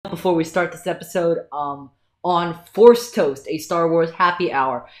before we start this episode on Force Toast, a Star Wars happy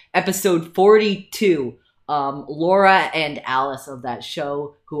hour, episode 42. Laura and Alice of that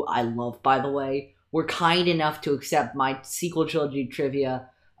show, who I love, by the way, were kind enough to accept my sequel trilogy trivia.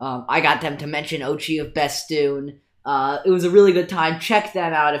 I got them to mention Ochi of Bestoon. It was a really good time. Check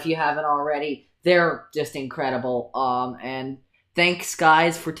them out if you haven't already. They're just incredible. And thanks,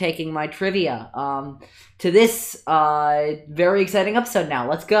 guys, for taking my trivia. To this very exciting episode now.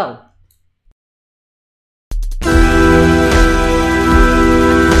 Let's go.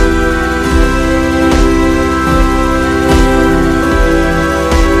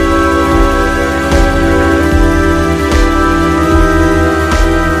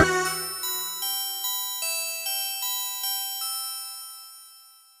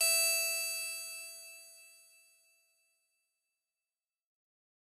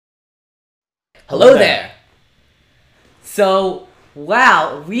 Hello there! So,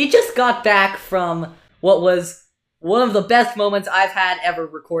 wow, we just got back from what was one of the best moments I've had ever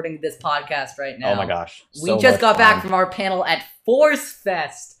recording this podcast right now. Oh my gosh. We just got back from our panel at Force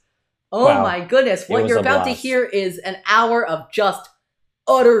Fest. Oh Wow. My goodness, what you're a about to blast. hear is an hour of just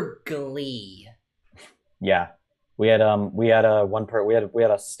utter glee. Yeah. We had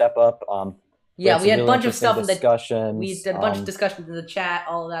a step up. Yeah, we had a some bunch really of stuff in the discussions. we did a bunch of discussions in the chat,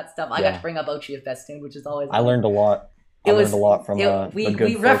 all of that stuff. I got to bring up Ochi of Festoon, which is always I learned a lot. I learned a lot from we the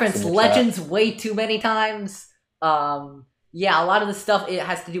good referenced folks in the Legends chat. way too many times. Yeah, a lot of the stuff it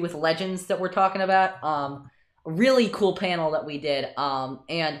has to do with Legends that we're talking about. Really cool panel that we did.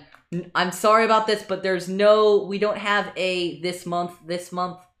 And I'm sorry about this, but we don't have a this month.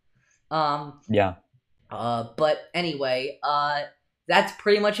 Yeah. But anyway, that's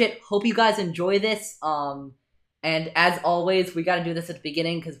pretty much it. Hope you guys enjoy this. And as always, we got to do this at the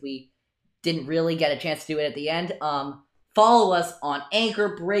beginning because we didn't really get a chance to do it at the end. Follow us on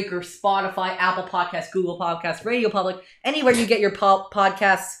Anchor, Breaker, Spotify, Apple Podcasts, Google Podcasts, Radio Public. Anywhere you get your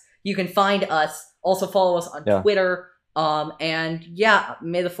podcasts, you can find us. Also follow us on Twitter. And yeah,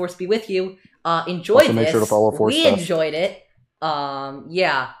 may the Force be with you. Enjoy Also this. make sure to follow Force We Fest. enjoyed it.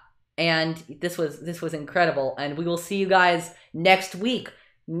 Yeah. And this was incredible. And we will see you guys next week.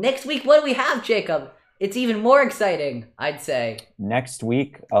 Next week, what do we have, Jacob? It's even more exciting, I'd say. Next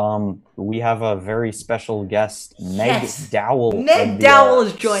week, we have a very special guest, Meg Yes. Dowell. Meg of the, Dowell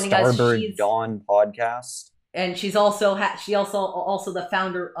is joining us. Starbird She's- Dawn podcast. And she's also also the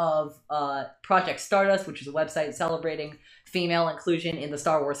founder of Project Stardust, which is a website celebrating female inclusion in the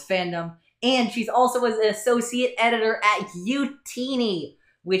Star Wars fandom. And she's also an associate editor at Utini,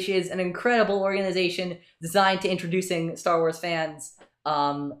 which is an incredible organization designed to introducing Star Wars fans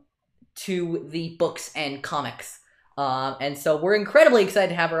to the books and comics. And so we're incredibly excited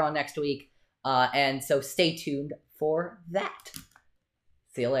to have her on next week. And so stay tuned for that.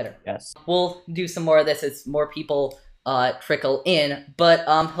 See you later. Yes. We'll do some more of this as more people trickle in. But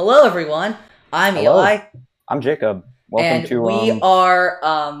hello, everyone. I'm Hello. Eli. I'm Jacob. Welcome And to we are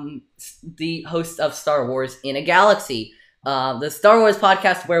the hosts of Star Wars in a Galaxy, the Star Wars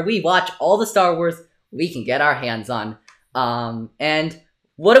podcast where we watch all the Star Wars we can get our hands on. And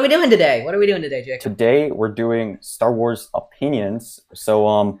what are we doing today? Jacob? Today we're doing Star Wars opinions.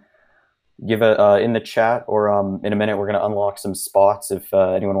 So give a in the chat or in a minute we're gonna unlock some spots if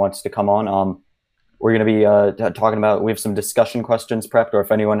anyone wants to come on. We're gonna be talking about, we have some discussion questions prepped, or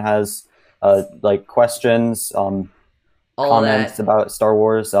if anyone has like questions, comments about Star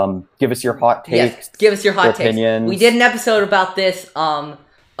Wars, give us your hot takes. Yes, give us your hot takes. Opinions. We did an episode about this.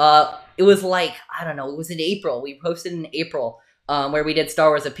 It was like, I don't know, it was in April. We posted in April. Where we did Star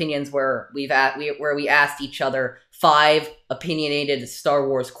Wars opinions, where we asked each other 5 opinionated Star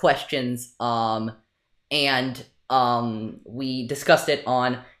Wars questions, and we discussed it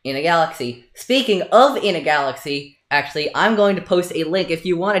on In a Galaxy. Speaking of In a Galaxy, actually, I'm going to post a link if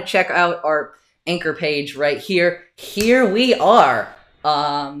you want to check out our Anchor page right here. Here we are.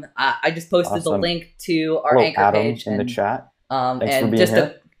 I just posted the link to our Hello, Anchor Adam, page in the chat. Thanks for being just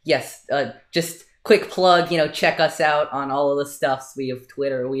here. just quick plug, check us out on all of the stuffs. We have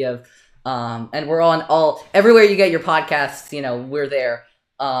Twitter, we have, and we're on everywhere you get your podcasts, we're there.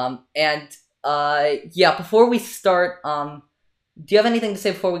 Before we start, do you have anything to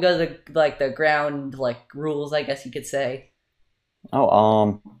say before we go to the ground, rules, I guess you could say?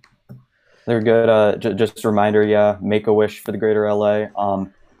 They're good. Just a reminder, make a wish for the greater LA.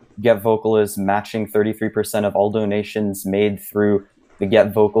 Get Vocal is matching 33% of all donations made through the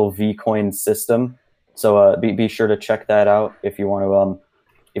Get Vocal Vcoin system. So be sure to check that out if you want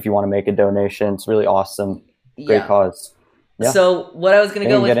to make a donation. It's really awesome. Great cause. Yeah. So what I was going to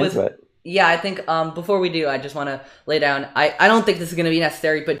go with was Yeah, I think before we do, I just want to lay down. I don't think this is going to be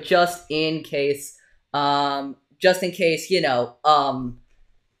necessary, but just in case, we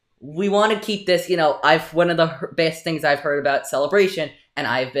want to keep this. I've one of the best things I've heard about Celebration, and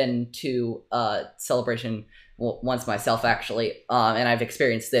I've been to Celebration once myself actually, and I've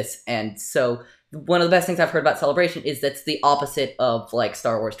experienced this, and so one of the best things I've heard about Celebration is that's the opposite of like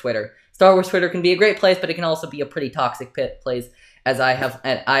Star Wars Twitter. Star Wars Twitter can be a great place, but it can also be a pretty toxic place, as I have,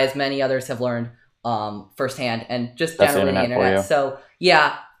 and as many others have learned firsthand, and just That's generally the internet. So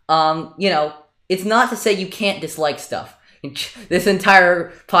yeah, it's not to say you can't dislike stuff. This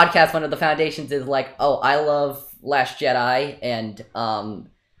entire podcast, one of the foundations is like, oh, I love Last Jedi and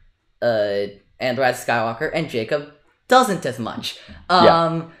Rise of Skywalker, and Jacob doesn't as much. But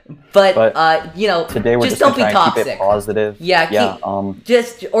today we're just don't be toxic. Keep it positive. Yeah,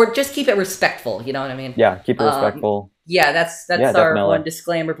 just keep it respectful. You know what I mean? Yeah, keep it respectful. Yeah, that's our definitely. one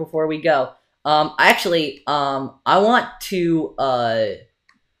disclaimer before we go. I want to.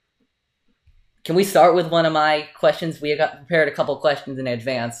 Can we start with one of my questions? We got prepared a couple questions in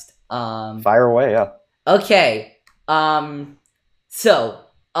advance. Fire away, yeah. Okay.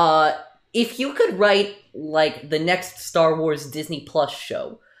 If you could write like the next Star Wars Disney Plus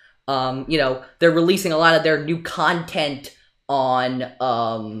show, they're releasing a lot of their new content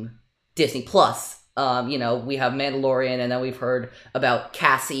on Disney Plus. We have Mandalorian, and then we've heard about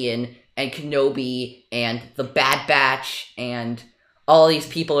Cassian and Kenobi and the Bad Batch, and all these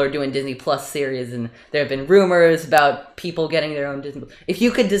people are doing Disney Plus series, and there have been rumors about people getting their own Disney. If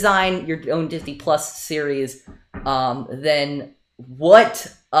you could design your own Disney Plus series, then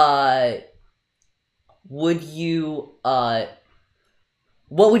what would you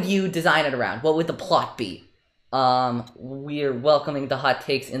design it around? What would the plot be? We're welcoming the hot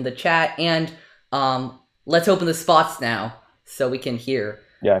takes in the chat, and let's open the spots now so we can hear.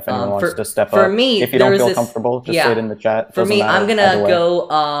 Yeah, if anyone wants to step for up. Me, if you don't feel comfortable, just say it in the chat. For me, I'm gonna go.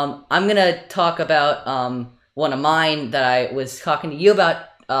 I'm gonna talk about one of mine that I was talking to you about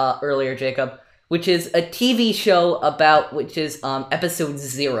earlier, Jacob, which is a TV show which is episode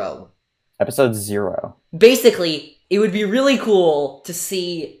 0. Episode 0. Basically, it would be really cool to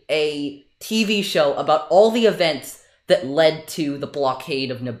see a TV show about all the events that led to the blockade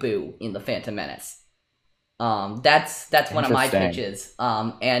of Naboo in The Phantom Menace. That's one of my pitches.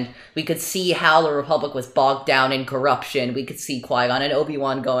 And we could see how the Republic was bogged down in corruption. We could see Qui-Gon and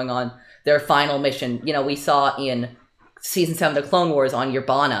Obi-Wan going on their final mission. We saw in Season 7 of the Clone Wars on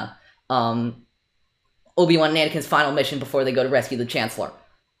Urbana, Obi-Wan and Anakin's final mission before they go to rescue the Chancellor.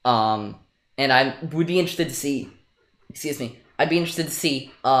 And I would be interested to see, I'd be interested to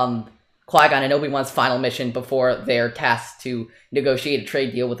see Qui-Gon and Obi-Wan's final mission before they're tasked to negotiate a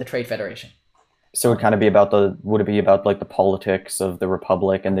trade deal with the Trade Federation. So it would kind of be would it be about like the politics of the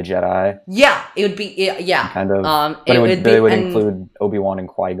Republic and the Jedi? Yeah, it would be, yeah. Kind of, but it would include Obi-Wan and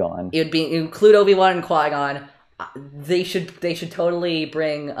Qui-Gon. It would include Obi-Wan and Qui-Gon. They should totally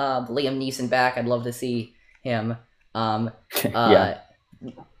bring Liam Neeson back. I'd love to see him. Yeah.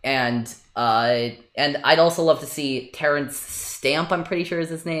 And I'd also love to see Terrence Stamp, I'm pretty sure is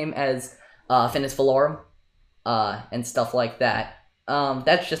his name, as Finis Valorum, and stuff like that.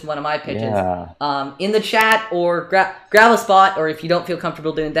 That's just one of my pitches. Yeah. In the chat, or grab a spot, or if you don't feel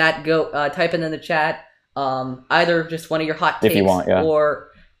comfortable doing that, go type it in the chat. Either just one of your hot takes, if you want, yeah.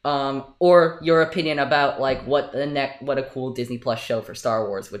 or your opinion about like what a cool Disney Plus show for Star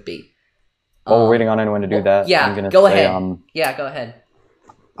Wars would be. While we're waiting on anyone to do that, yeah, I'm gonna go say, ahead. Yeah, go ahead.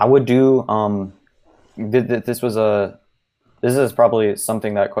 I would do. This is probably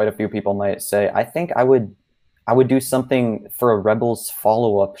something that quite a few people might say. I think I would do something for a Rebels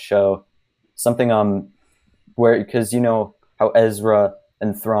follow-up show, something where, because how Ezra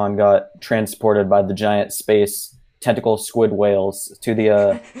and Thrawn got transported by the giant space tentacle squid whales to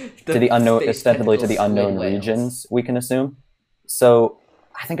the unknown, ostensibly to the unknown regions, we can assume. So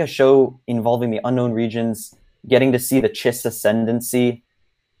I think a show involving the unknown regions, getting to see the Chiss ascendancy.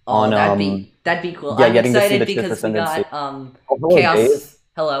 That'd be cool. Yeah, I'm getting excited to see the because we got Chaos. Dave.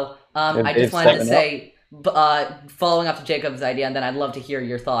 Hello. I just wanted to say, following up to Jacob's idea, and then I'd love to hear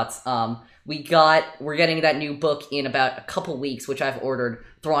your thoughts. We're getting that new book in about a couple weeks, which I've ordered,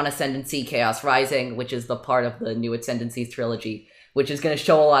 Thrawn Ascendancy, Chaos Rising, which is the part of the new Ascendancies trilogy, which is going to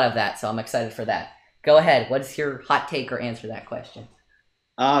show a lot of that, so I'm excited for that. Go ahead. What's your hot take or answer to that question?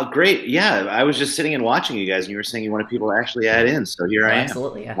 Great. Yeah, I was just sitting and watching you guys, and you were saying you wanted people to actually add in, so here I am.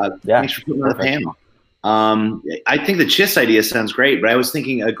 Absolutely, yeah. Thanks for putting on the panel. I think the Chiss idea sounds great, but I was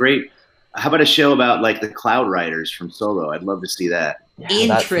thinking how about a show about like the Cloud Riders from Solo? I'd love to see that. Yeah,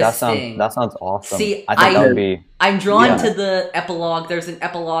 Interesting. that sounds awesome. See, I think that would be. I'm drawn Yeah. to the epilogue. There's an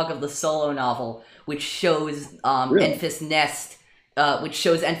epilogue of the solo novel which shows Really? Enfys Nest,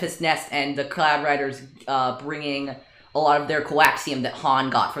 and the Cloud Riders bringing a lot of their coaxium that Han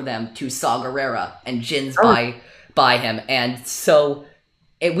got for them to Saw Gerrera and Jin's by him, and so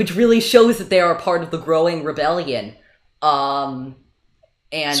which really shows that they are a part of the growing rebellion. And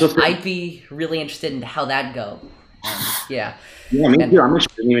So I'd be really interested in how that go. Yeah. Yeah, me too. I'm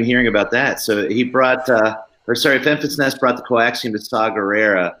interested in even hearing about that. So he brought, if Enfys Nest brought the coaxium to Saw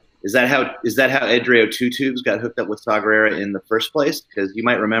Gerrera, is that how Edrio Two Tubes got hooked up with Saw Gerrera in the first place? Because you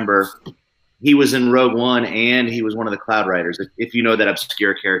might remember he was in Rogue One and he was one of the Cloud Riders. If you know that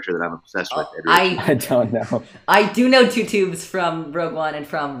obscure character that I'm obsessed with, I don't know. I do know Two Tubes from Rogue One and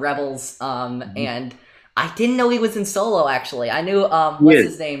from Rebels, and I didn't know he was in Solo. Actually, I knew what's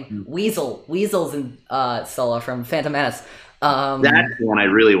his name, Weasel. Weasel's in Solo from Phantom Menace. That's the one I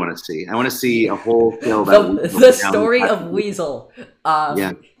really want to see. I want to see a whole show about the story of Weasel.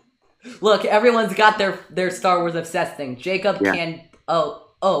 Yeah. Look, everyone's got their Star Wars obsessed thing. Jacob can.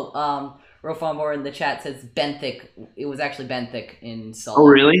 Rofanbor in the chat says Benthic. It was actually Benthic in Solo. Oh,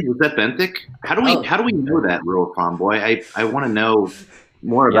 really? Was that Benthic? How do we know that, Rofanboy? I want to know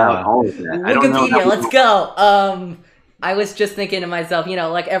more about all of that. Wikipedia, let's go. I was just thinking to myself,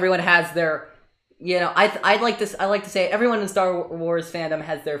 like everyone has their, I like to say everyone in Star Wars fandom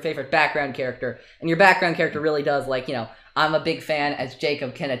has their favorite background character, and your background character really does, I'm a big fan, as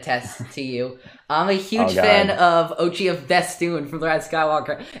Jacob can attest to you. I'm a huge fan of Ochi of Bestoon from The Rise of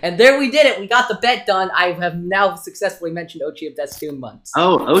Skywalker. And there we did it. We got the bet done. I have now successfully mentioned Ochi of Bestoon once.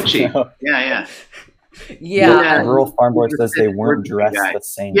 Oh, Ochi. Yeah. Yeah. Rural Farm Boy says they weren't dressed the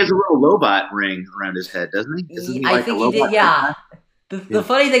same. He has a little Lobot ring around his head, doesn't he? I think he did, yeah. The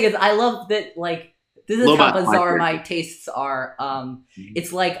funny thing is, I love that, this is how bizarre my tastes are.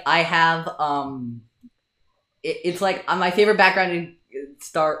 It's like I have, it's like my favorite background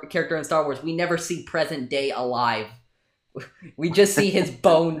character in Star Wars. We never see present day alive. We just see his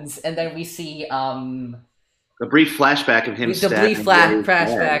bones, and then we see a brief flashback of him.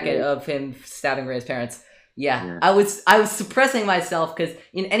 Of him stabbing Rey's parents. Yeah. I was suppressing myself because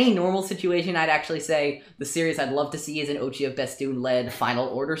in any normal situation, I'd actually say the series I'd love to see is an Ochi of Bestoon led Final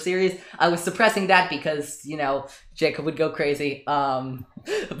Order series. I was suppressing that because Jacob would go crazy. But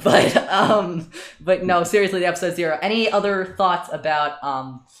no, seriously, the episode 0. Any other thoughts about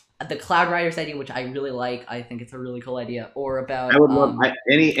the Cloud Riders idea, which I really like? I think it's a really cool idea. Or about I would love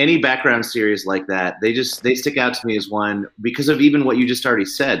any background series like that. They stick out to me as one because of even what you just already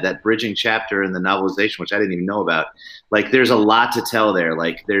said, that bridging chapter in the novelization, which I didn't even know about. There's a lot to tell there.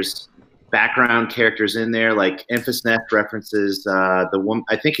 There's background characters in there. Enfys Nest references the woman,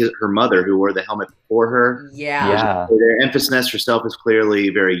 I think her mother, who wore the helmet before her. Yeah. Enfys Nest herself is clearly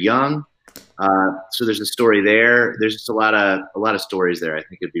very young. So there's a story there. There's just a lot of stories there. I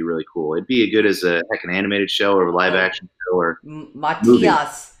think it'd be really cool. It'd be good as an animated show or a live action show or Matthias. movie.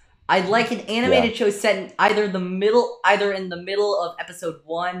 I'd like an animated show set in either in the middle of episode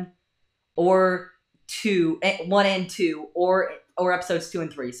 1 or 2, 1 and 2, or episodes 2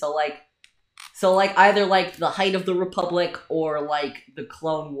 and 3. So either the height of the Republic or the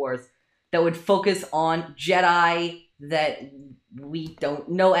Clone Wars that would focus on Jedi that we don't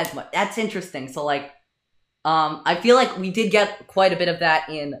know as much. That's interesting. So I feel like we did get quite a bit of that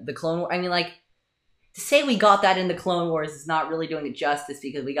in the Clone Wars. I mean, to say we got that in the Clone Wars is not really doing it justice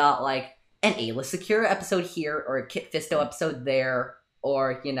because we got an Ayla Secura episode here or a Kit Fisto episode there,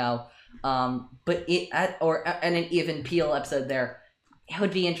 or and an Even Peel episode there. It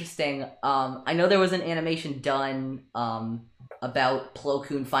would be interesting. I know there was an animation done about Plo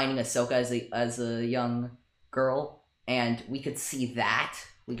Koon finding Ahsoka as a young girl. And we could see that.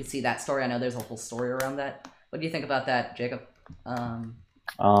 We could see that story. I know there's a whole story around that. What do you think about that, Jacob?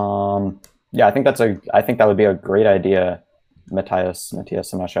 Yeah, I think that would be a great idea, Matthias. I'm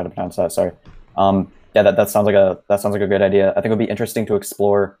not sure how to pronounce that. Sorry. Yeah, that sounds like a great idea. I think it would be interesting to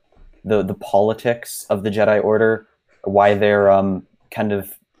explore the politics of the Jedi Order, why they're kind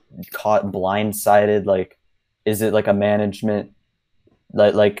of caught blindsided. Is it a management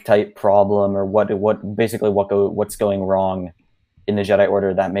type problem, or what's going wrong in the Jedi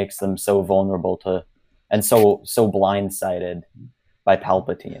Order that makes them so vulnerable to and so blindsided by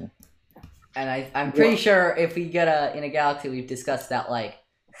Palpatine? And I'm pretty sure if we get in a galaxy, we've discussed that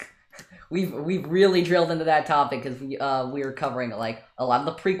we've really drilled into that topic because we were covering a lot of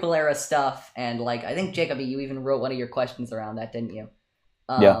the prequel era stuff, and I think Jacob, you even wrote one of your questions around that, didn't you?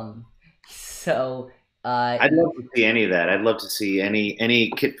 Yeah. So. I'd love to see any of that. I'd love to see any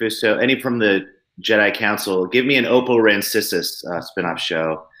Kit Fisto, any from the Jedi Council. Give me an Oppo Rancisis spinoff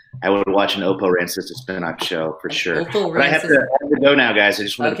show. I would watch an Oppo Rancisis spinoff show for sure. But I have to go now, guys. I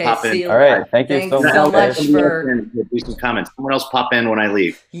just wanted to pop in. All right, thank you so much for do some comments. Someone else pop in when I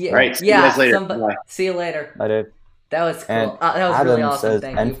leave. Yeah, all right, see you guys later. See you later. Bye, Dave. That was cool. And that was really awesome. Says,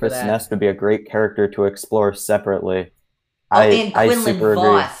 Thank you for that. Nest would be a great character to explore separately. And I Quinlan super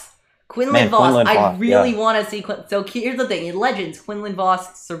Voss. Quinlan Voss. I really yeah. want to see. So here's the thing: in Legends, Quinlan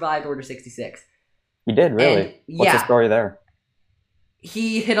Voss survived Order 66. He did, really. And, What's the story there?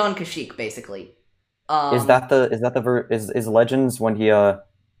 He hit on Kashyyyk, basically. Is Legends when he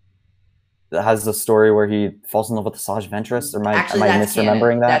has the story where he falls in love with Asajj Ventress? Or am I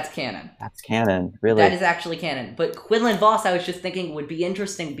misremembering that? That's canon. That's canon, really. That is actually canon. But Quinlan Voss, I was just thinking, would be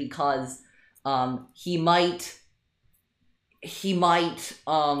interesting because he might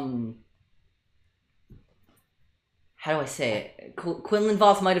how do I say it? Quinlan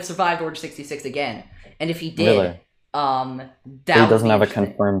Voss might have survived Order 66 again, and if he did, really? That he doesn't have a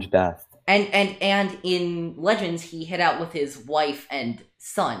confirmed death. And in Legends, he hid out with his wife and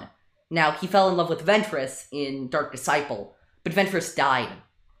son. Now, he fell in love with Ventress in Dark Disciple, but Ventress died.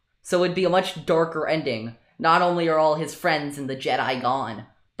 So it'd be a much darker ending. Not only are all his friends and the Jedi gone,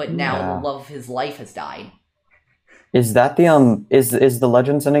 but now the love of his life has died. Is that the is the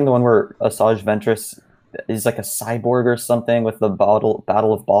Legends ending the one where Asajj Ventress is like a cyborg or something with the Battle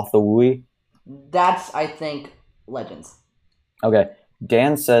of Botha Wui? That's, I think, Legends. Okay.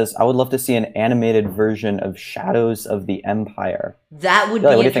 Dan says, I would love to see an animated version of Shadows of the Empire. That would be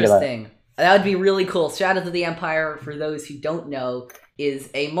interesting. That would be really cool. Shadows of the Empire, for those who don't know, is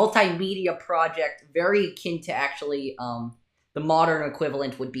a multimedia project very akin to actually the modern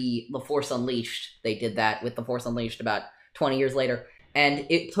equivalent would be The Force Unleashed. They did that with The Force Unleashed about 20 years later. And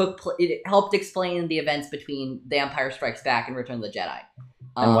it helped explain the events between The Empire Strikes Back and Return of the Jedi.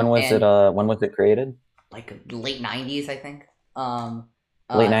 And when was it created? Like late 90s, I think.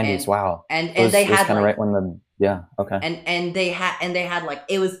 Late 90s, wow. And they had kind of right when the okay. And they had like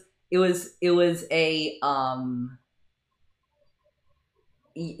it was a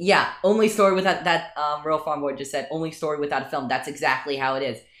only story without that Real Farm Boy just said only story without a film. That's exactly how it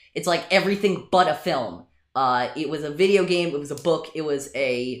is. It's like everything but a film. It was a video game, it was a book, it was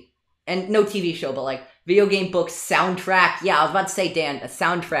and no TV show, but like video game, book, soundtrack. Yeah, I was about to say, Dan, a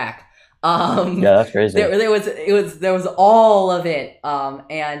soundtrack. Yeah, that's crazy. There was all of it,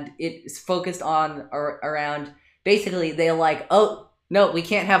 and it's focused on around basically they're like, oh no, we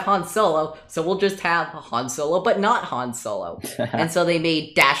can't have Han Solo, so we'll just have Han Solo, but not Han Solo, and so they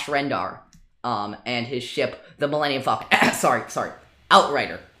made Dash Rendar, and his ship, the Millennium Falcon. sorry,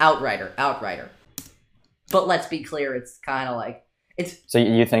 Outrider. But let's be clear, it's kind of like it's. So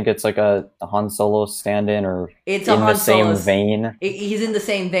you think it's like a Han Solo stand-in, or it's in the same vein? He's in the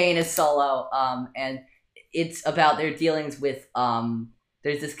same vein as Solo, and it's about their dealings with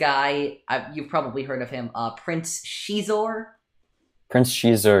There's this guy you've probably heard of him, Prince Xizor. Prince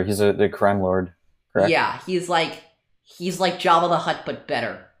Xizor, he's the crime lord, correct? Yeah, he's like Jabba the Hutt, but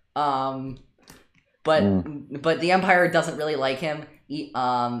better. But the Empire doesn't really like him.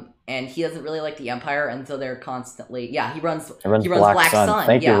 And he doesn't really like the Empire, and so they're constantly he runs Black Sun.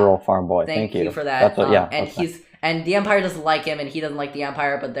 Thank you, Rural Farm Boy. Thank you for that. That's what, and the Empire doesn't like him, and he doesn't like the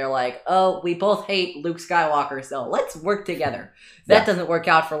Empire, but they're like, oh, we both hate Luke Skywalker, so let's work together. That doesn't work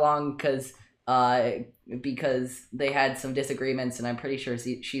out for long because they had some disagreements, and I'm pretty sure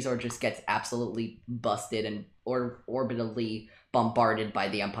Xizor just gets absolutely busted and orbitally bombarded by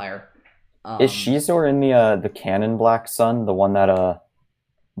the Empire. Is Xizor in the canon Black Sun, the one that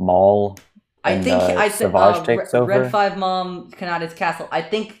Maul and Savage takes over? Red 5 Mom, Kanata's Castle. I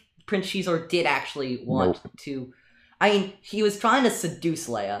think Prince Xizor did actually want to. I mean, he was trying to seduce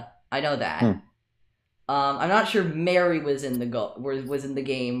Leia. I know that. I'm not sure Mary was in the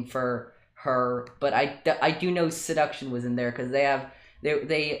game for her, but I do know seduction was in there because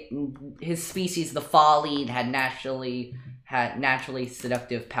his species, the Folly, had naturally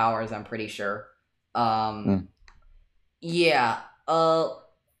seductive powers. I'm pretty sure. Yeah.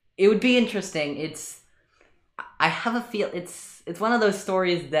 It would be interesting. I have a feel it's one of those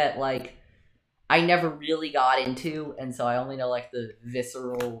stories that like I never really got into, and so I only know like the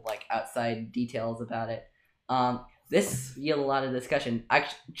visceral like outside details about it. This yield a lot of discussion.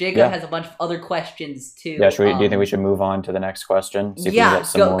 Jacob has a bunch of other questions too. Yeah, do you think we should move on to the next question? See if we can get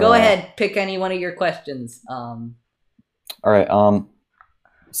some go ahead. Pick any one of your questions. All right.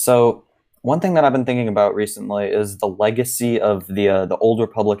 So one thing that I've been thinking about recently is the legacy of the Old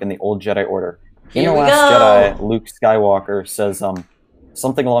Republic and the Old Jedi Order. In The Last Jedi, Luke Skywalker says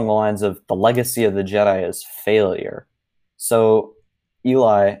something along the lines of the legacy of the Jedi is failure. So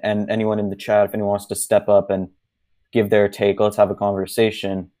Eli and anyone in the chat, if anyone wants to step up and give their take, let's have a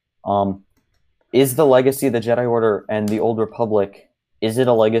conversation. Is the legacy of the Jedi Order and the Old Republic, is it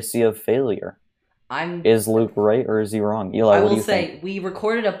a legacy of failure? Is Luke right or is he wrong? Eli, what do you think? I will say, we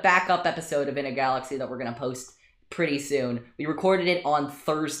recorded a backup episode of In a Galaxy that we're going to post pretty soon. We recorded it on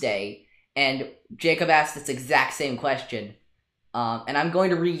Thursday, and Jacob asked this exact same question. And I'm going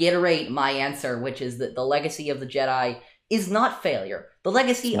to reiterate my answer, which is that the legacy of the Jedi is not failure. The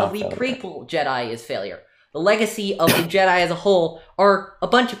legacy of the prequel Jedi is failure. The legacy of the Jedi as a whole are a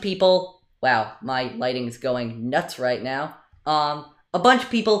bunch of people... Wow, my lighting's going nuts right now. A bunch of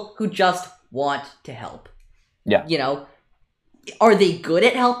people who just want to help. Yeah. You know, are they good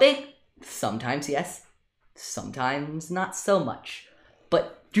at helping? Sometimes yes. Sometimes not so much.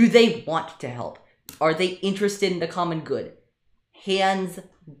 But do they want to help? Are they interested in the common good? Hands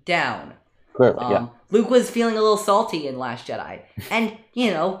down. Clearly, yeah. Luke was feeling a little salty in Last Jedi. And,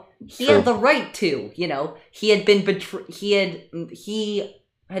 you know, he had the right to, you know. He had been He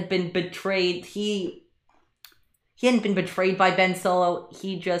hadn't been betrayed by Ben Solo.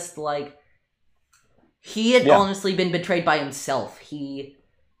 He just, like... He had honestly been betrayed by himself. He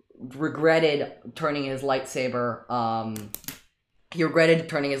regretted turning his lightsaber... He regretted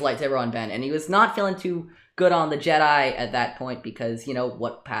turning his lightsaber on Ben. And he was not feeling too good on the Jedi at that point because, you know,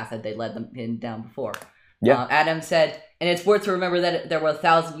 what path had they led him down before. Yeah. Adam said, and it's worth to remember that there were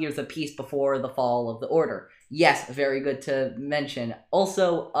 1,000 years of peace before the fall of the Order. Yes, very good to mention.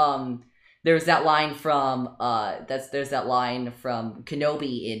 Also, there's that line from there's that line from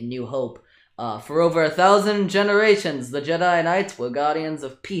Kenobi in New Hope. For over 1,000 generations, the Jedi Knights were guardians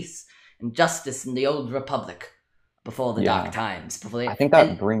of peace and justice in the Old Republic before the Dark Times. I think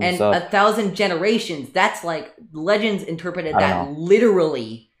that brings up 1,000 generations. That's like Legends interpreted that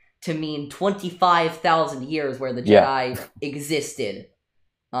literally to mean 25,000 years where the Jedi existed.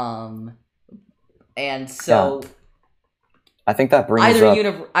 And so, I think that brings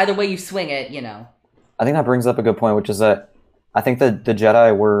either way you swing it, you know. I think that brings up a good point, which is that I think that the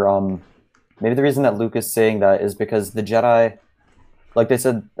Jedi were maybe the reason that Luke is saying that is because the Jedi, like they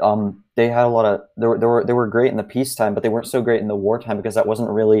said, they had a lot of they were great in the peacetime, but they weren't so great in the wartime because that wasn't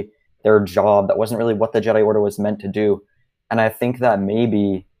really their job. That wasn't really what the Jedi Order was meant to do. And I think that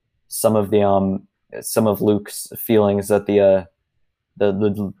maybe some of Luke's feelings that the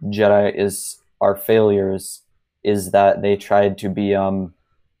Jedi are failures is that they tried to be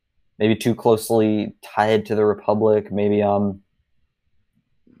maybe too closely tied to the Republic, maybe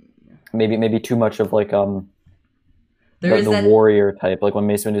too much of like the warrior type, like when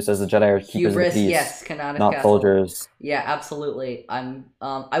Mace Windu says the Jedi are keepers of peace, yes, Canonicus not Castle. soldiers. Yeah, absolutely.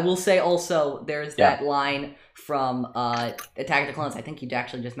 I will say also there's that line from Attack of the Clones. I think you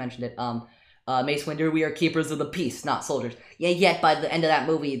actually just mentioned it. Mace Windu, we are keepers of the peace, not soldiers. Yeah, yet by the end of that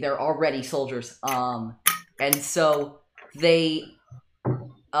movie, they're already soldiers. And so they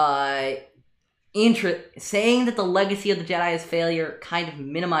saying that the legacy of the Jedi is failure kind of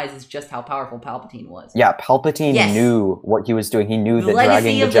minimizes just how powerful Palpatine was. Yeah, Palpatine knew what he was doing. He knew that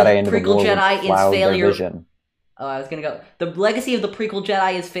dragging the Jedi into the world would cloud their vision. Oh, I was gonna go. The legacy of the prequel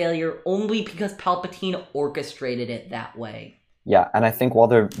Jedi is failure only because Palpatine orchestrated it that way. Yeah, and I think while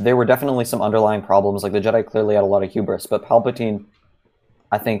there were definitely some underlying problems, like the Jedi clearly had a lot of hubris, but Palpatine,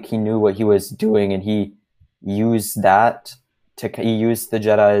 I think he knew what he was doing, and he used that he used the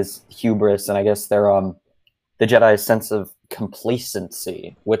Jedi's hubris and I guess their the Jedi's sense of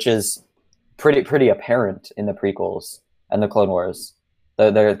complacency, which is pretty apparent in the prequels and the Clone Wars.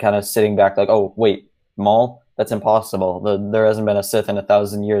 They're kind of sitting back like, oh wait, Maul, that's impossible. There hasn't been a Sith in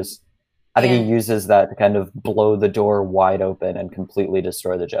 1,000 years. I think he uses that to kind of blow the door wide open and completely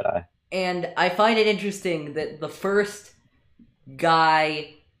destroy the Jedi. And I find it interesting that the first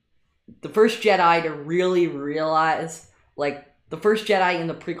Jedi to really realize, like, the first Jedi in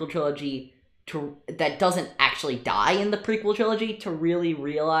the prequel trilogy that doesn't actually die in the prequel trilogy to really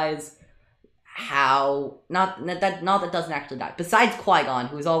realize how, not that doesn't actually die, besides Qui-Gon,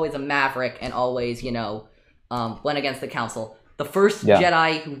 who's always a maverick and always, went against the Council. The first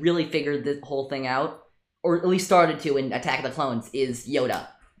Jedi who really figured this whole thing out, or at least started to in Attack of the Clones, is Yoda.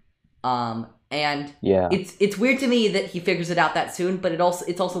 And it's weird to me that he figures it out that soon, but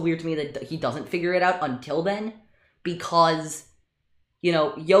it's also weird to me that he doesn't figure it out until then, because,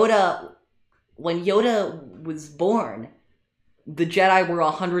 Yoda, when Yoda was born, the Jedi were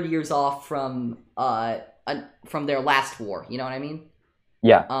 100 years off from their last war, you know what I mean?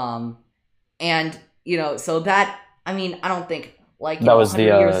 Yeah. And, so that, I mean, I don't think, like, that was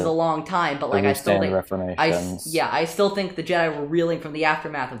 100 years is a long time, but, like, I still think, Reformations. I still think the Jedi were reeling from the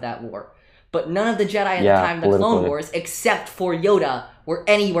aftermath of that war. But none of the Jedi at the time of the Clone Wars, except for Yoda, were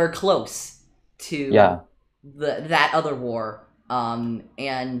anywhere close to that other war.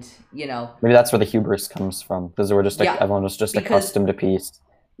 And you know, maybe that's where the hubris comes from, because they were just everyone was just accustomed to peace.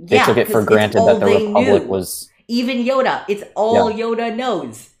 They took it for granted that the Republic was. Even Yoda, it's all Yoda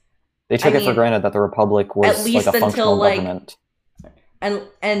knows. They took it for granted that the Republic was at least like a functional government.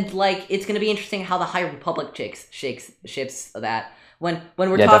 And like it's gonna be interesting how the High Republic ships that. When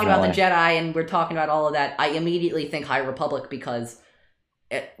we're talking about the Jedi and we're talking about all of that, I immediately think High Republic because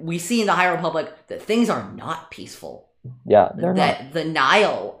we see in the High Republic that things are not peaceful. Yeah, they're not. The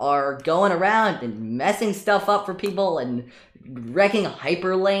Nihil are going around and messing stuff up for people and wrecking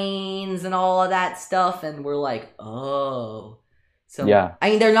hyperlanes and all of that stuff, and we're like, oh. So, I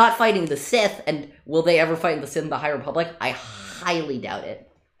mean, they're not fighting the Sith, and will they ever fight the Sith in the High Republic? I highly doubt it.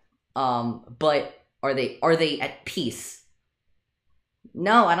 But are they at peace?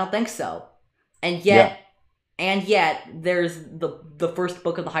 No, I don't think so. And yet, there's the first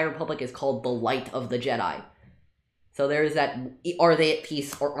book of the High Republic is called The Light of the Jedi. So there's that. Are they at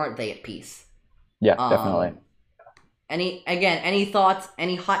peace or aren't they at peace? Yeah, definitely. Any thoughts?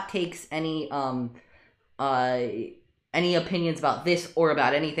 Any hot takes? Any opinions about this or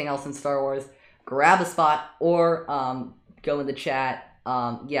about anything else in Star Wars? Grab a spot or go in the chat.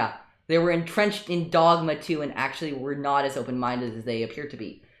 They were entrenched in dogma too, and actually were not as open-minded as they appear to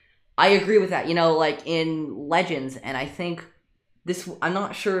be. I agree with that. You know, like in Legends, and I think this. I'm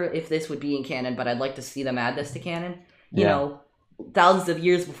not sure if this would be in canon, but I'd like to see them add this to canon. You know, thousands of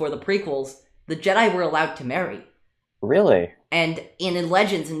years before the prequels, the Jedi were allowed to marry. Really? And in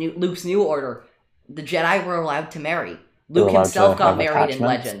Legends, in Luke's New Order, the Jedi were allowed to marry. Luke himself got married in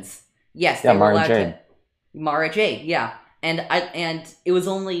Legends. Yes, they were allowed to. Mara Jade, yeah. And it was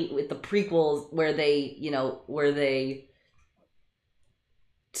only with the prequels where they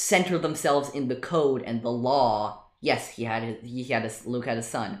center themselves in the code and the law. Yes, Luke had a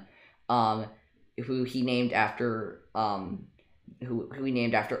son, who he named after who he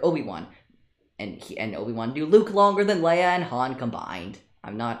named after Obi-Wan, and Obi-Wan knew Luke longer than Leia and Han combined.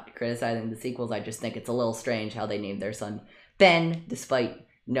 I'm not criticizing the sequels. I just think it's a little strange how they named their son Ben, despite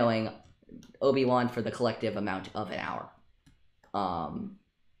knowing Obi-Wan for the collective amount of an hour.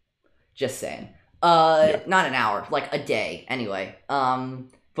 Just saying. Not an hour, like a day. Anyway.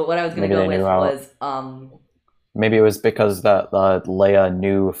 But what I was gonna go with was maybe it was because that Leia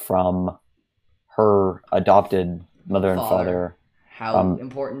knew from her adopted mother and father how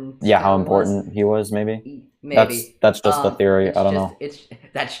important. Yeah, how important he was. Maybe. That's just a theory. I don't know.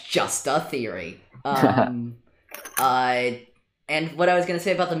 That's just a theory. And what I was gonna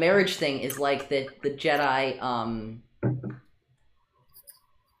say about the marriage thing is like the Jedi.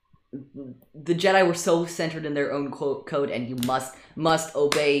 The Jedi were so centered in their own code, and you must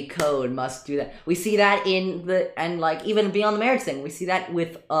obey code, must do that. We see that even beyond the marriage thing, we see that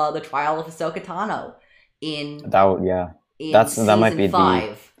with the trial of Ahsoka Tano that might be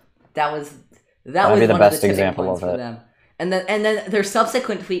 5. That was one the best of the example points of it. For them. And then their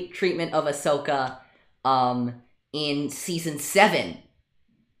subsequent treatment of Ahsoka in season 7.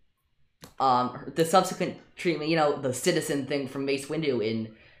 The subsequent treatment, the citizen thing from Mace Windu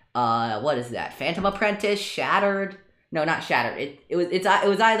in what is that? Phantom Apprentice, Shattered? No, not Shattered. It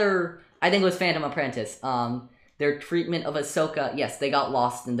was either, I think it was Phantom Apprentice. Their treatment of Ahsoka, yes, they got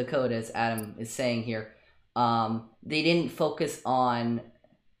lost in the code, as Adam is saying here. They didn't focus on,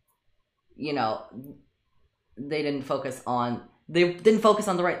 they didn't focus on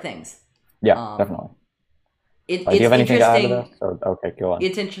the right things. Yeah, definitely. Do you have anything to add to this? Okay, go on.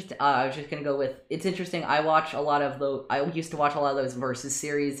 It's interesting. I was just gonna go with. It's interesting. I used to watch a lot of those Versus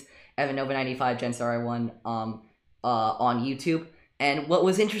series, Evan Nova 95, Gen Star 1, on YouTube. And what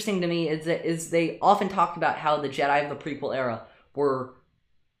was interesting to me is they often talked about how the Jedi of the prequel era were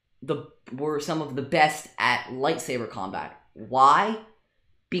some of the best at lightsaber combat. Why?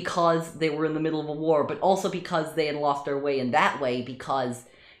 Because they were in the middle of a war, but also because they had lost their way in that way. Because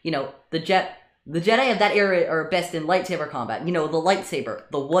the Jedi of that era are best in lightsaber combat. The lightsaber.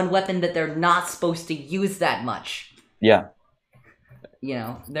 The one weapon that they're not supposed to use that much. Yeah.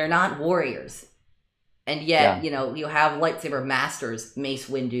 They're not warriors. And yet, you have lightsaber masters. Mace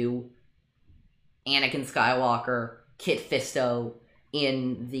Windu, Anakin Skywalker, Kit Fisto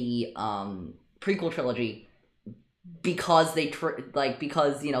in the prequel trilogy. Because they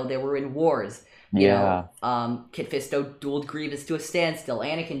were in wars. Kit Fisto dueled Grievous to a standstill.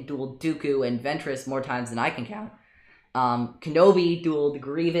 Anakin dueled Dooku and Ventress more times than I can count. Kenobi dueled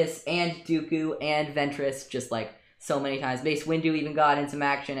Grievous and Dooku and Ventress just like so many times. Mace Windu even got in some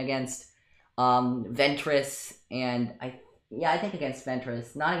action against Ventress and I think against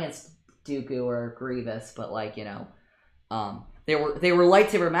Ventress, not against Dooku or Grievous, but they were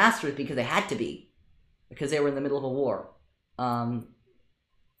lightsaber masters because they had to be, because they were in the middle of a war.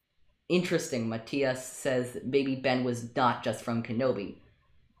 Interesting. Matthias says that maybe Ben was not just from Kenobi.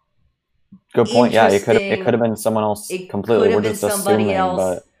 Good point. Yeah, it could have been someone else completely. We're just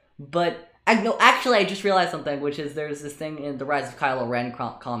assuming, but actually, I just realized something, which is there's this thing in the Rise of Kylo Ren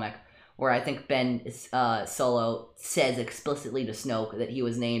comic where I think Ben Solo says explicitly to Snoke that he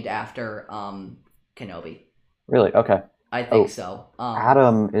was named after Kenobi. Really? Okay. I think so.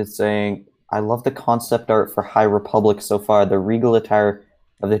 Adam is saying, I love the concept art for High Republic so far. The regal attire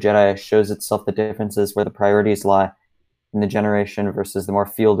of the Jedi shows itself the differences where the priorities lie in the generation versus the more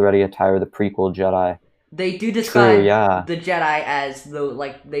field-ready attire of the prequel Jedi. They do describe the Jedi as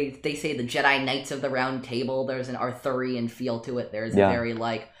they say the Jedi Knights of the Round Table. There's an Arthurian feel to it. There's a very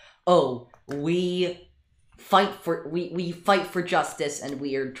we fight for justice, and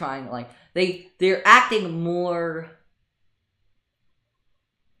we are trying they're acting more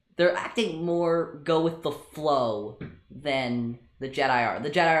go with the flow than the Jedi are. The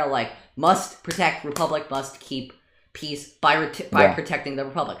Jedi are must protect Republic, must keep peace by protecting the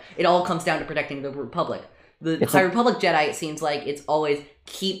Republic. It all comes down to protecting the Republic. The High Republic Jedi, it seems like it's always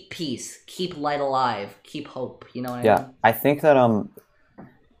keep peace, keep light alive, keep hope. You know what I mean? Yeah, I think that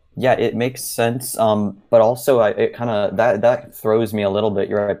it makes sense. But also it kind of that throws me a little bit.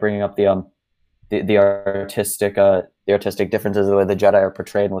 You're right, bringing up the artistic differences of the way the Jedi are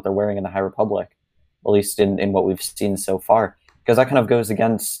portrayed and what they're wearing in the High Republic, at least in what we've seen so far, because that kind of goes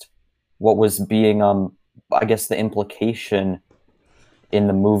against what was being I guess the implication in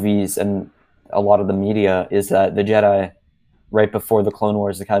the movies and a lot of the media is that the Jedi, right before the Clone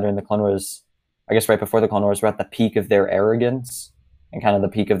Wars, during the Clone Wars, I guess right before the Clone Wars, were at the peak of their arrogance and kind of the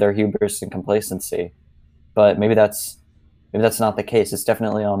peak of their hubris and complacency. But maybe that's not the case. It's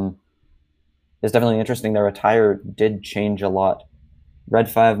definitely interesting. Their attire did change a lot. Red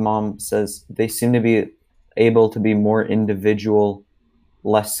 5 Mom says they seem to be able to be more individual,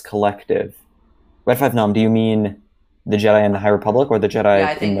 less collective. Red 5 Mom, do you mean the Jedi in the High Republic or the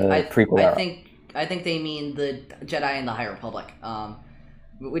Jedi in the prequel era? I think they mean the Jedi in the High Republic,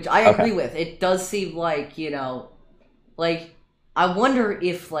 which I agree with. It does seem like, I wonder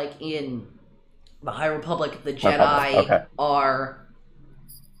if, in the High Republic, the Jedi are...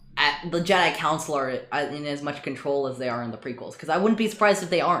 the Jedi Council are in as much control as they are in the prequels. Because I wouldn't be surprised if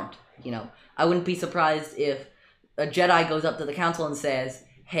they aren't, I wouldn't be surprised if a Jedi goes up to the Council and says,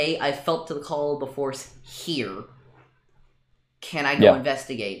 hey, I felt to the call of the Force here. Can I go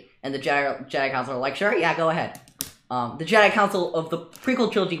investigate? And the Jedi Council are like, sure, yeah, go ahead. The Jedi Council of the prequel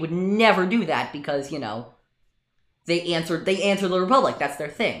trilogy would never do that because, they answer the Republic. That's their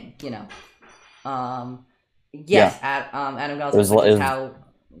thing, Adam Gosling is how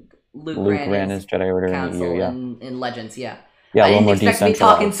Luke ran his Jedi Order Council in Legends, I didn't expect to be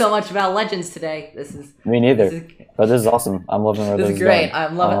talking so much about Legends today. Me neither. But this is awesome. I'm loving where this is great. Going.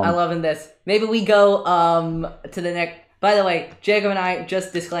 I'm loving this. Maybe we go to the next. By the way, Jacob and I,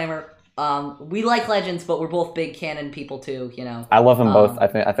 just disclaimer, we like Legends, but we're both big canon people too. I love them both. I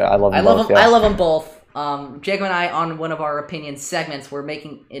love them both. I love them both. Jacob and I, on one of our opinion segments, we're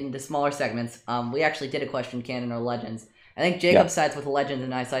making into smaller segments. We actually did a question: canon or Legends. I think Jacob sides with Legends,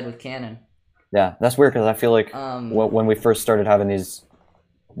 and I side with canon. Yeah, that's weird because I feel like when we first started having these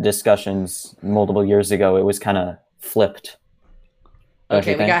discussions multiple years ago, it was kind of flipped.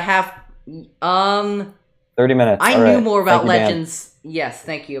 Okay, we got 30 minutes. I knew more about Legends. Dan. Yes,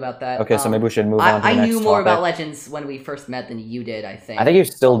 thank you about that. Okay, so maybe we should move on to the next I knew more topic. about Legends when we first met than you did, I think. I think you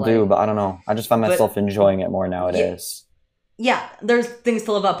still do, but I don't know. I just find myself enjoying it more nowadays. Yeah, there's things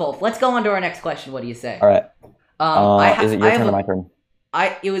to love about both. Let's go on to our next question. What do you say? All right. Is it your turn or my turn?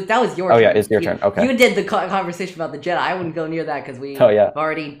 That was your turn. Oh yeah, it's your turn. Okay. You did the conversation about the Jedi. I wouldn't go near that because we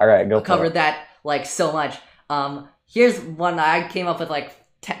already covered that so much. Here's one I came up with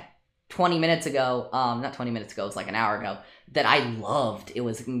 20 minutes ago. Not 20 minutes ago. It was an hour ago. That I loved. It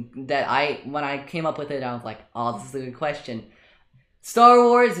was when I came up with it, I was like, oh, this is a good question. Star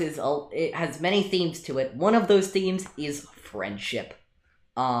Wars it has many themes to it. One of those themes is friendship.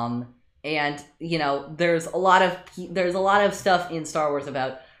 And there's a lot of stuff in Star Wars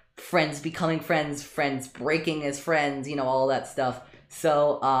about friends becoming friends, friends breaking as friends, all that stuff.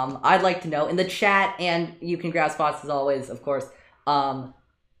 So I'd like to know in the chat, and you can grab spots as always, of course.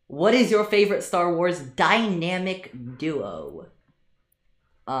 What is your favorite Star Wars dynamic duo?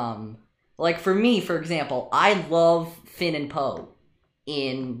 For me, for example, I love Finn and Poe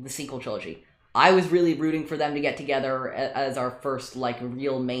in the sequel trilogy. I was really rooting for them to get together as our first,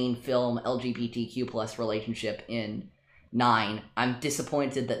 real main film LGBTQ plus relationship in 9. I'm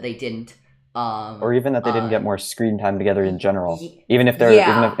disappointed that they didn't. Or even that they didn't get more screen time together in general. y- Even if they're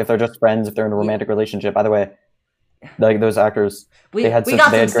yeah. if they're just friends, if they're in a romantic relationship. By the way, like those actors, We they had got some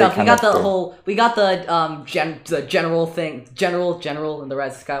great stuff. We got the chemistry. whole. We got the the general thing. General in the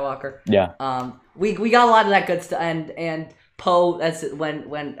Rise of Skywalker. Yeah, We got a lot of that good stuff. And Poe as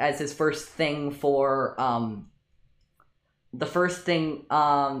as his first thing for the first thing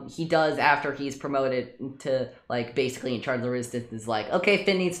he does after he's promoted to like basically in charge of the Resistance is like, okay,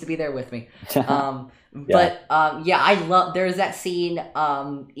 Finn needs to be there with me. But yeah, I love. There's that scene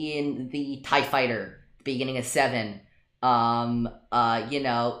in the TIE Fighter, beginning of 7. You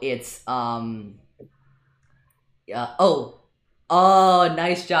know, it's nice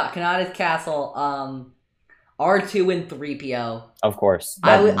job, Kanata's castle. R2 and 3PO. of course.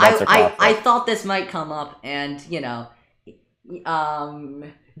 I thought this might come up, and you know,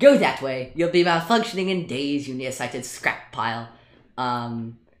 go that way. You'll be malfunctioning in days, you nearsighted scrap pile.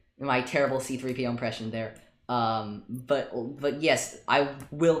 My terrible C3PO impression there. But yes, I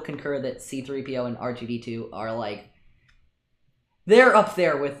will concur that C3PO and R2D2 are like, they're up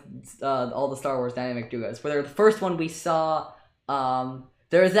there with all the Star Wars dynamic duos. Where they're the first one we saw.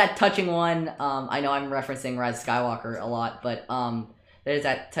 There's that touching one. I know I'm referencing Rise of Skywalker a lot, but there's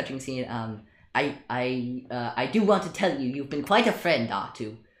that touching scene. I do want to tell you, you've been quite a friend,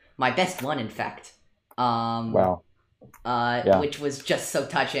 R2. My best one, in fact. Wow. Which was just so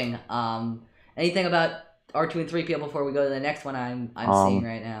touching. Anything about R2 and 3PO before we go to the next one I'm seeing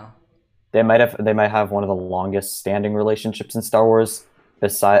right now? They might have one of the longest standing relationships in Star Wars,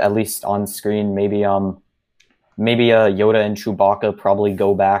 beside at least on screen. Maybe Yoda and Chewbacca probably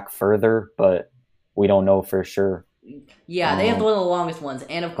go back further, but we don't know for sure. Yeah, they have one of the longest ones,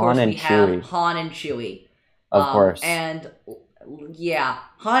 and of course we have Han and Chewie. Of course. And yeah,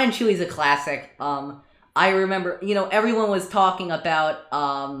 Han and Chewie's a classic. I remember, you know, everyone was talking about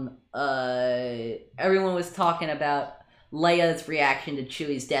Leia's reaction to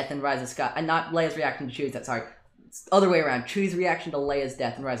Chewie's death in Rise of Skywalker. Not Leia's reaction to Chewie's death, sorry. Other way around. Chewie's reaction to Leia's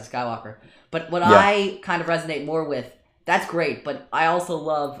death in Rise of Skywalker. But what I kind of resonate more with, that's great, but I also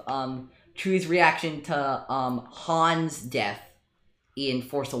love Chewie's reaction to Han's death in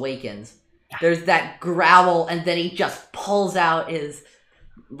Force Awakens. There's that growl, and then he just pulls out his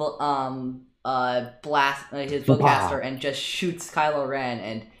his bowcaster and just shoots Kylo Ren,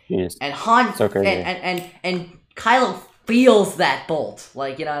 and Han so crazy. and Kylo feels that bolt,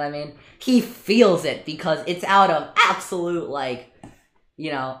 like, you know what I mean? He feels it because it's out of absolute, like,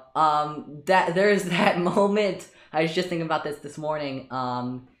 you know, that there's that moment. I was just thinking about this morning.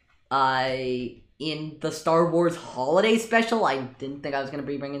 In the Star Wars Holiday Special, I didn't think I was gonna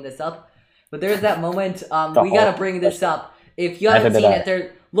be bringing this up, but there's that moment. We gotta bring this up. If you haven't seen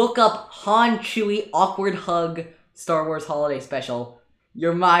it, look up Han Chewie awkward hug Star Wars Holiday Special.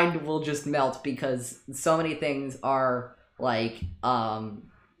 Your mind will just melt because so many things are like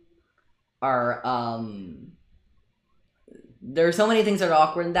there are so many things that are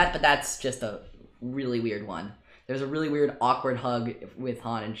awkward in that, but that's just a really weird one. There's a really weird awkward hug with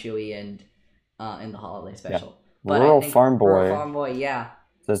Han and Chewie and in the Holiday Special. Yeah. But Rural Farm Boy, yeah.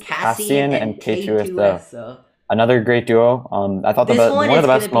 Says Cassian and K2SO. Another great duo. I thought one of the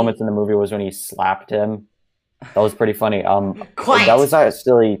best moments in the movie was when he slapped him. That was pretty funny. That was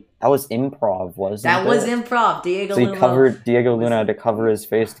improv, wasn't it? That was improv. Diego Luna had to cover his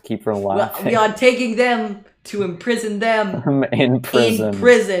face to keep from laughing. We are taking them to imprison them in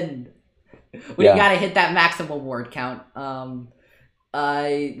prison. You gotta hit that maximum word count.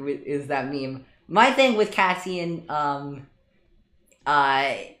 Is that meme? My thing with Cassian,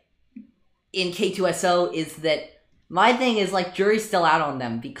 in K2SO is that my thing is, like, jury's still out on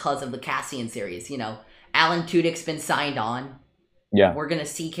them because of the Cassian series. You know, Alan Tudyk's been signed on. Yeah. We're gonna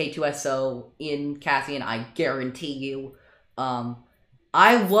see K2SO in Cassian, I guarantee you.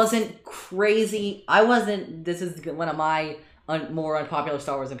 I wasn't crazy. This is one of my more unpopular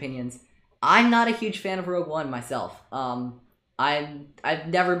Star Wars opinions. I'm not a huge fan of Rogue One myself. I've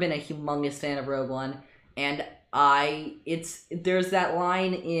never been a humongous fan of Rogue One, and there's that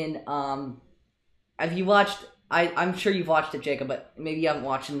line in have you watched, I'm sure you've watched it, Jacob, but maybe you haven't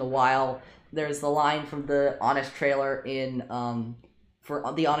watched it in a while. There's the line from the Honest trailer for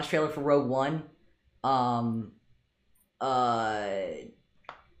Rogue One.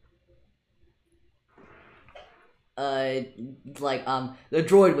 The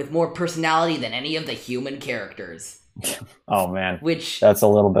droid with more personality than any of the human characters. Oh man, that's a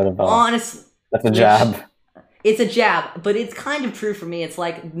little bit of that's a jab. It's a jab, but it's kind of true for me. It's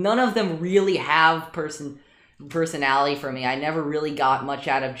like none of them really have personality for me. I never really got much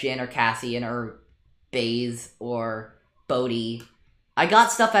out of Jyn or Cassian or Baze or Bodhi. I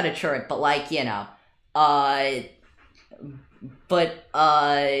got stuff out of Churret, but like but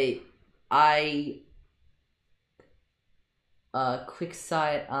I quick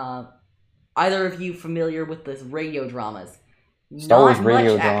side. Either of you familiar with the radio dramas? Star Wars Not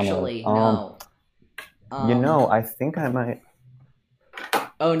radio much, drama. actually. No. I think I might.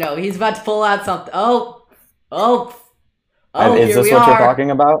 Oh no, he's about to pull out something. Oh, Is here this we what you're are.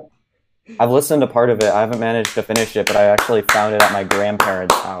 talking about? I've listened to part of it. I haven't managed to finish it, but I actually found it at my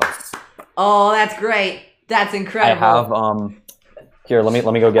grandparents' house. Oh, that's great. That's incredible. I have Here,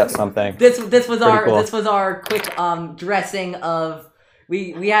 let me go get something. This was our cool. this was our quick dressing of.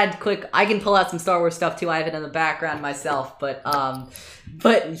 We had quick. I can pull out some Star Wars stuff too. I have it in the background myself, but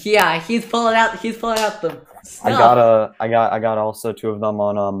yeah, he's pulling out the stuff. I got also two of them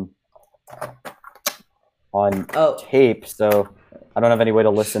on tape, so I don't have any way to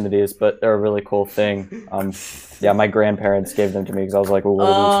listen to these, but they're a really cool thing. Yeah, my grandparents gave them to me because I was like,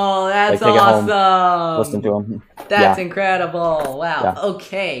 oh, that's like, awesome. Home, listen to them. That's Yeah. incredible. Wow. Yeah.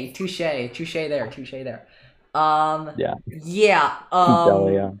 Okay. Touche there. Yeah. Yeah.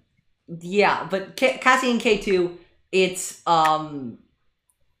 Jelly, yeah. Yeah, but Cassian K2, it's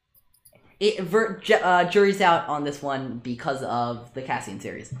jury's out on this one because of the Cassian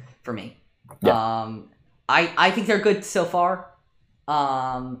series for me. Yeah. I think they're good so far.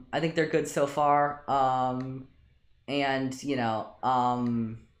 And yeah.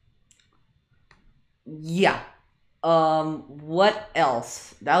 What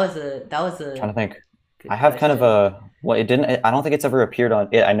else? That was a I'm trying to think. I have kind of a I don't think it's ever appeared on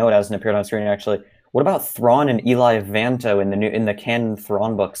it. I know it hasn't appeared on screen actually. What about Thrawn and Eli Vanto in the canon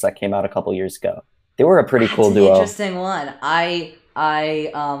Thrawn books that came out a couple years ago? They were a pretty cool duo. Interesting one.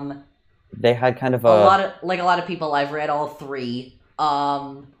 They had kind of a lot of people. I've read all three.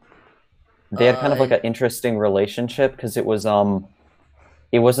 They had kind of like an interesting relationship because it wasn't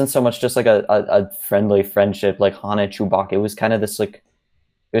so much just like a friendly friendship like Han and Chewbacca. It was kind of this like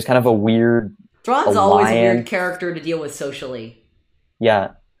it was kind of a weird. Thrawn's always a weird character to deal with socially.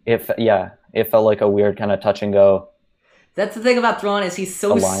 Yeah, it felt like a weird kind of touch and go. That's the thing about Thrawn is he's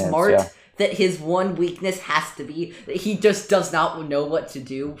so smart yeah. that his one weakness has to be that he just does not know what to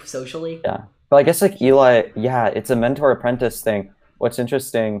do socially. Yeah, but I guess like Eli, yeah, it's a mentor-apprentice thing. What's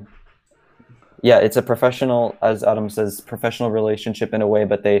interesting, yeah, it's a professional, as Adam says, professional relationship in a way,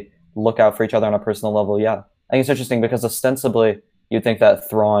 but they look out for each other on a personal level. Yeah, I think it's interesting because ostensibly you'd think that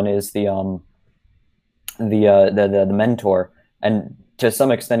Thrawn is the mentor, and to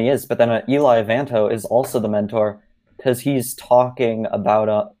some extent he is, but then Eli Vanto is also the mentor because he's talking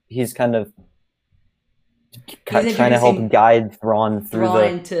about he's kind of trying to help guide Thrawn through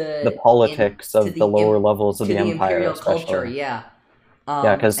the politics of the lower levels of the Empire, Imperial especially. culture. Yeah,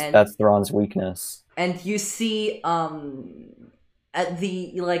 yeah, because that's Thrawn's weakness. And you see, at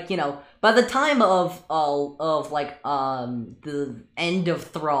the by the time of the end of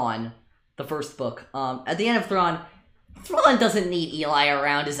Thrawn, the first book, at the end of Thrawn doesn't need Eli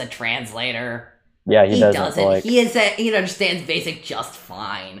around as a translator. Yeah, he doesn't. Like... He understands basic just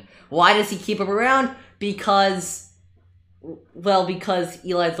fine. Why does he keep him around? Because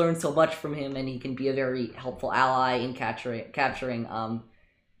Eli's learned so much from him, and he can be a very helpful ally in capturing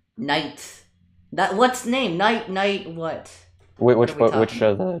Knight. What's the name? Knight what? Which book?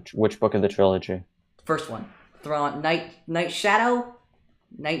 Which book of the trilogy? First one. Thrawn. Knight Shadow.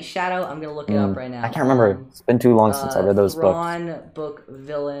 Night Shadow. I'm gonna look it up right now. I can't remember. It's been too long since I read those Thrawn books. book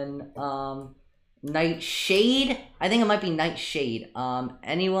villain. Night Shade. I think it might be Night Shade.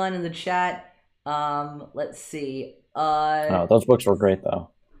 Anyone in the chat? Let's see. No, those books were great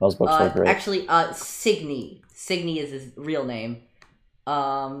though. Those books were great. Actually, Signy. Signy is his real name.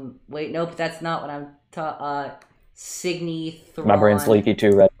 Wait, nope, that's not what I'm Signy Thrawn. My brain's leaky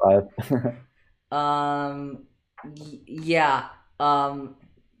too, Red 5. Yeah.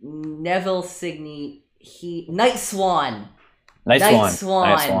 Neville Signy. Night Swan. Night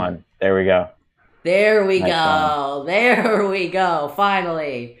Swan. There we go. There we go.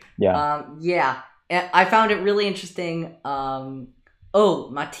 Finally. Yeah. Yeah. I found it really interesting.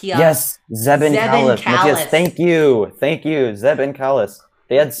 Matthias. Yes, Zeb and Kallus. Matthias, thank you, Zeb and Kallus.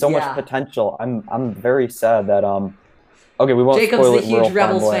 They had so much potential. I'm very sad that Okay, we won't Jacob's spoil the it. huge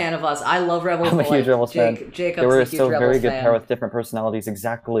Rebels fan of us. I love Rebels. I'm a huge Rebels fan. Jacob's they were a huge so Rebels very good fan. pair with different personalities.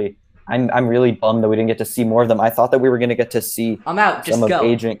 Exactly. I'm really bummed that we didn't get to see more of them. I thought that we were going to get to see I'm out. Just some go. of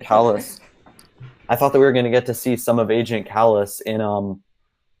Agent Kallus. I thought that we were going to get to see some of Agent Kallus in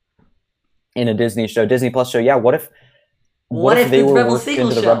a Disney show, Disney Plus show. Yeah, what if they were worked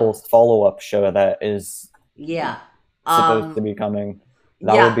into the Rebels follow-up show that is supposed to be coming?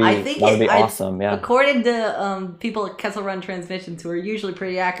 Yeah, I that think would be awesome. Yeah. according to people at Kessel Run Transmissions, who are usually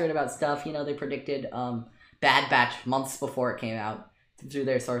pretty accurate about stuff, they predicted Bad Batch months before it came out through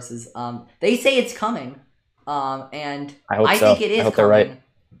their sources. They say it's coming, and I hope I so. think it is I hope coming. they're right.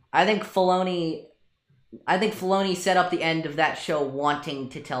 I think Filoni set up the end of that show wanting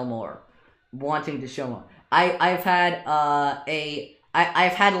to tell more, wanting to show more. I've had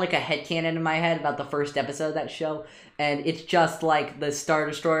I've had like a headcanon in my head about the first episode of that show, and it's just like the Star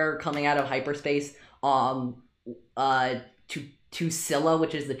Destroyer coming out of hyperspace to Scylla,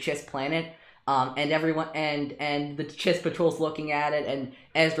 which is the Chiss planet, and everyone and the Chiss patrol's looking at it, and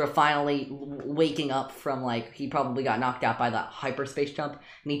Ezra finally waking up from, like, he probably got knocked out by the hyperspace jump,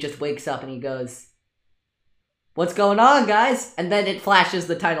 and he just wakes up and he goes, "What's going on, guys?" And then it flashes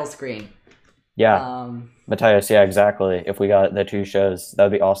the title screen. Yeah. Matthias, yeah, exactly. If we got the two shows, that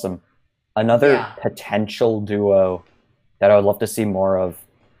would be awesome. Another potential duo that I would love to see more of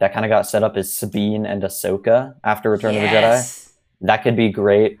that kind of got set up is Sabine and Ahsoka after Return of the Jedi. That could be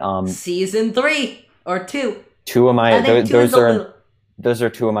great. Season 3 or 2. Two of my those are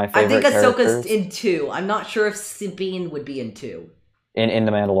two of my favorite characters. I think Ahsoka's in 2. I'm not sure if Sabine would be in 2. In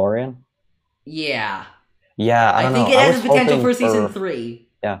The Mandalorian? Yeah. Yeah, I don't know. I think it has the potential for season 3.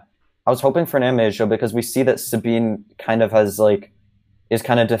 Yeah. I was hoping for an animated show because we see that Sabine kind of has, like, is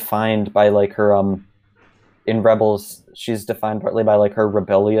kind of defined by, like, her in Rebels, she's defined partly by, like, her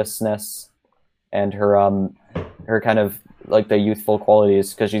rebelliousness and her kind of, like, the youthful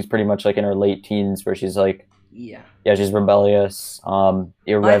qualities, because she's pretty much, like, in her late teens where she's, like, she's rebellious,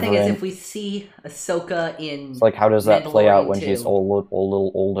 irreverent. My thing is, if we see Ahsoka in it's like, how does that play out when too? she's a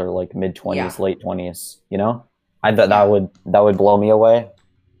little older, like mid-20s, late 20s, you know? That would blow me away,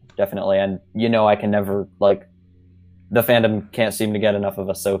 definitely. And, I can never, like, the fandom can't seem to get enough of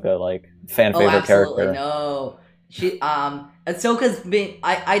Ahsoka, like, favorite character. No. She, Ahsoka's been,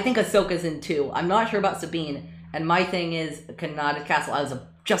 I think Ahsoka's in 2. I'm not sure about Sabine, and my thing is Kanata Castle. I was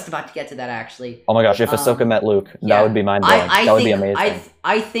just about to get to that, actually. Oh my gosh, if Ahsoka met Luke, that would be mind-blowing. That would be amazing.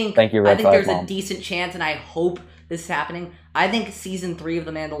 I think Thank you, Red I think there's Mom. a decent chance, and I hope this is happening. I think season 3 of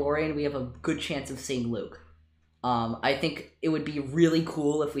The Mandalorian, we have a good chance of seeing Luke. I think it would be really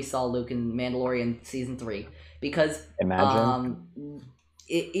cool if we saw Luke in Mandalorian season 3, because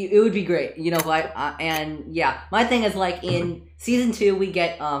it would be great, and yeah, my thing is, like, in season 2 we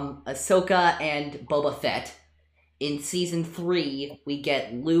get Ahsoka and Boba Fett. In season 3 we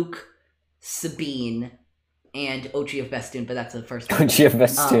get Luke, Sabine, and Ochi of Bestoon, but that's the first one. Ochi of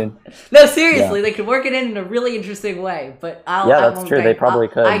Bestoon. No, seriously, they could work it in a really interesting way, but that's true. They probably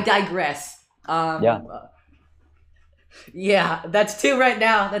could. I digress. Yeah, that's 2 right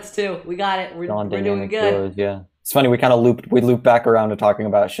now. That's 2. We got it. We're doing good. Yeah, it's funny. We kind of loop back around to talking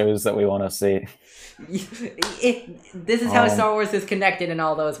about shows that we want to see. This is how Star Wars is connected in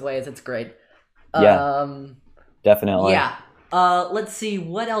all those ways. It's great. Definitely. Yeah. Let's see.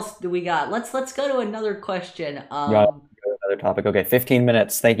 What else do we got? Let's go to another question. Another topic. Okay, 15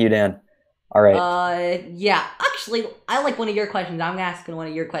 minutes. Thank you, Dan. All right. Yeah. Actually, I like one of your questions. I'm asking one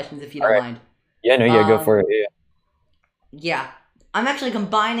of your questions if you don't mind. Yeah. No. Yeah. Go for it. Yeah. Yeah. I'm actually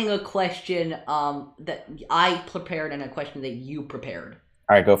combining a question that I prepared and a question that you prepared.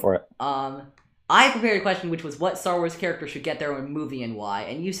 All right, go for it. I prepared a question which was what Star Wars character should get their own movie and why,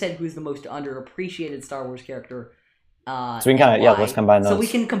 and you said who's the most underappreciated Star Wars character. So we can kind of let's combine those. So we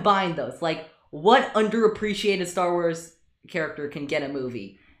can combine those. Like, what underappreciated Star Wars character can get a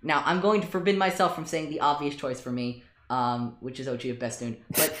movie? Now, I'm going to forbid myself from saying the obvious choice for me, which is Ochi of Bestoon,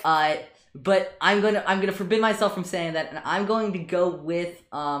 but I'm gonna forbid myself from saying that, and I'm going to go with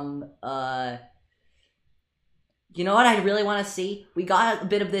you know what I really want to see? We got a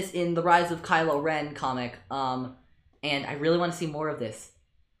bit of this in the Rise of Kylo Ren comic, and I really want to see more of this.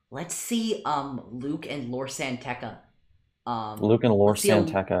 Let's see Luke and Lor San Tekka. Luke and Lor San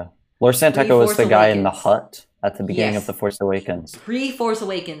Tekka. Lor San Tekka was the guy in the hut at the beginning of The Force Awakens. Pre-Force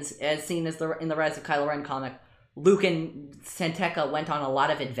Awakens, as seen as in the Rise of Kylo Ren comic, Luke and San Tekka went on a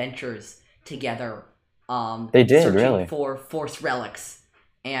lot of adventures together. They did, searching really, for Force relics.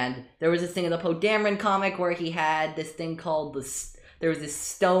 And there was this thing in the Poe Dameron comic where he had this thing called there was this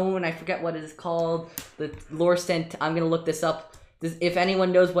stone, I forget what it is called. The Lor San. I'm gonna look this up. If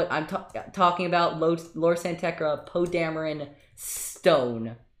anyone knows what I'm talking about, Lor San Tekka Poe Dameron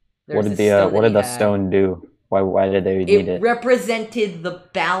stone. What did the stone do? Why did they need it? It represented the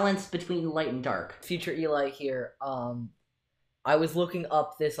balance between light and dark. Future Eli here. I was looking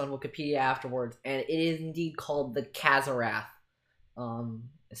up this on Wikipedia afterwards, and it is indeed called the Kazarath.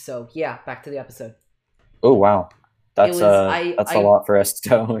 So yeah, back to the episode. Oh wow, that's a lot for a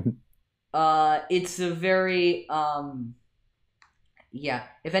stone. It's a very Yeah,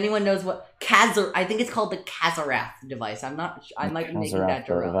 if anyone knows what I think it's called the Kazarath device. I'm not. I might be making that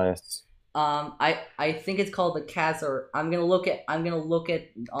Kazarath up. device. I think it's called the Kazar. I'm gonna look at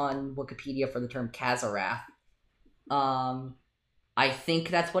on Wikipedia for the term Kazarath. I think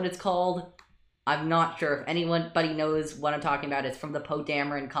that's what it's called. I'm not sure if anybody knows what I'm talking about. It's from the Poe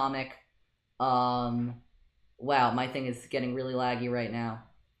Dameron comic. Wow, my thing is getting really laggy right now.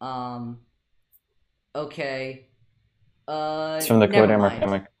 Okay. It's from the never Poe Dameron mind.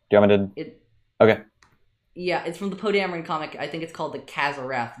 comic. Do you want me to? Okay. Yeah, it's from the Poe Dameron comic. I think it's called the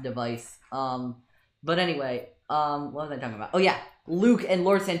Kazarath device. But anyway, what was I talking about? Oh yeah, Luke and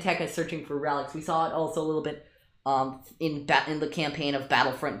Lord Santeca searching for relics. We saw it also a little bit, in the campaign of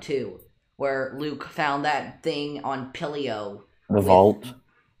Battlefront 2, where Luke found that thing on Pilio. The vault,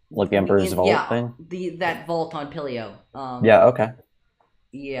 like the Emperor's vault thing. That vault on Pilio. Yeah. Okay.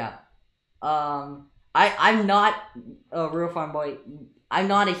 Yeah. I'm not a real farm boy. I'm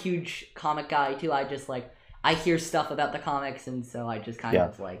not a huge comic guy too. I just I hear stuff about the comics, and so I just kind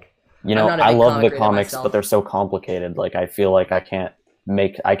of like. I love the comics, but they're so complicated. Like I feel like I can't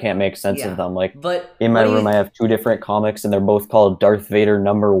make sense of them. Like, but in my room, I have 2 different comics, and they're both called Darth Vader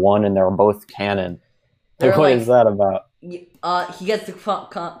 #1, and they're both canon. Like, what is that about? He gets the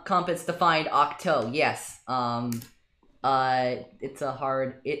compass to find Octo. Yes. It's a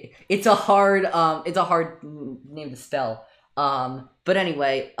hard name to spell. But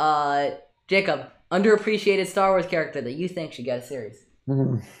anyway, Jacob, underappreciated Star Wars character that you think should get a series.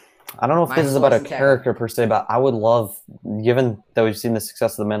 I don't know if this is about a character per se, but I would love, given that we've seen the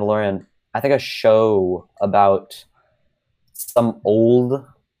success of The Mandalorian, I think a show about some old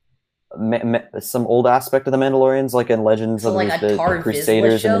aspect of the Mandalorians, like in Legends of the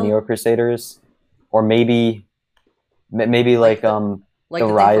Crusaders and the Neo Crusaders, or maybe like the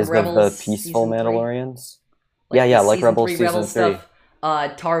rise of the peaceful Mandalorians. Like Rebels season 3.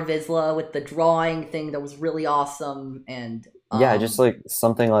 Tar Vizsla with the drawing thing that was really awesome, and just like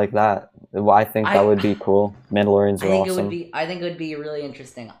something like that. I think that would be cool. Mandalorians are awesome. I think it would be really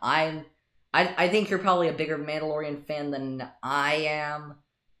interesting. I think you're probably a bigger Mandalorian fan than I am.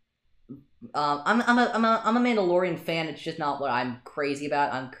 I'm a Mandalorian fan. It's just not what I'm crazy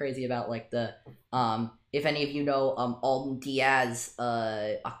about. I'm crazy about like the if any of you know Alden Diaz,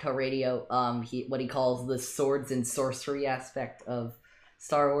 Octo Radio, what he calls the swords and sorcery aspect of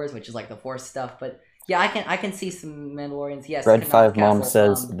Star Wars, which is like the Force stuff. But yeah, I can see some Mandalorians. Yes. Red 5 Mom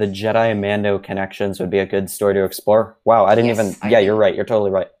says the Jedi Mando connections would be a good story to explore. Wow, I didn't even. Yeah, you're right. You're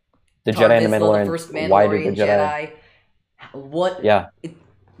totally right. The Jedi and the Mandalorian. The first Mandalorian why did the Jedi? What? Yeah.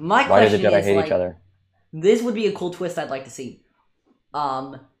 My why question do the Jedi is, hate each other? This would be a cool twist I'd like to see.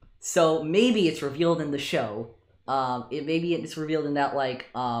 So maybe it's revealed in the show. Maybe it's revealed in that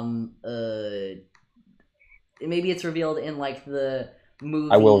maybe it's revealed in like the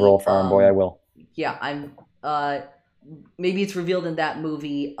movie. I will roll Farm Boy. I will. Yeah, I'm. Maybe it's revealed in that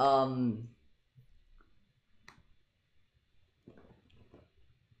movie.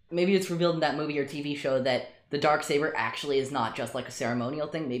 Maybe it's revealed in that movie or TV show that the Darksaber actually is not just like a ceremonial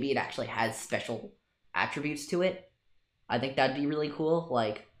thing. Maybe it actually has special attributes to it. I think that'd be really cool.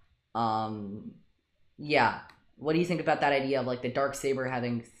 Like, yeah. What do you think about that idea of like the Darksaber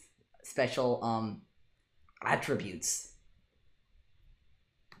having special attributes?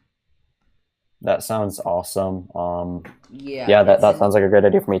 That sounds awesome. Yeah, that sounds like a great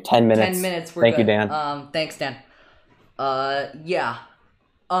idea for me. 10 minutes. 10 minutes. Thank you, Dan. Thanks, Dan. Yeah.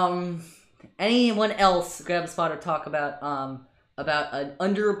 Anyone else grab a spot to talk about an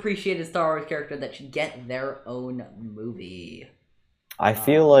underappreciated Star Wars character that should get their own movie? I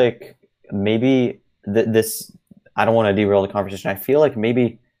feel like maybe this. I don't want to derail the conversation. I feel like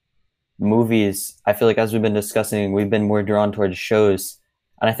maybe movies. I feel like as we've been discussing, we've been more drawn towards shows.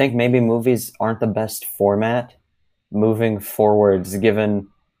 And I think maybe movies aren't the best format moving forwards, given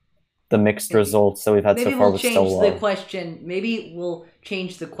the mixed results that we've had so far with Solo. Maybe we'll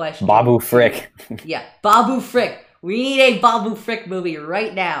change the question. Babu Frick. Yeah, Babu Frick. We need a Babu Frick movie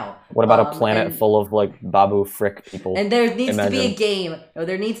right now. What about a planet full of like Babu Frick people? And there needs to be a game. No,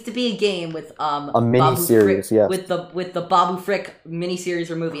 there needs to be a game with a mini series, yes. With the Babu Frick miniseries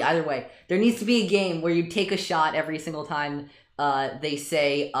or movie. Either way, there needs to be a game where you take a shot every single time they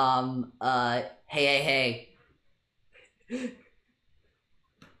say hey.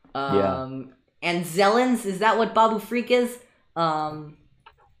 And Zellens, is that what Babu Frick is? And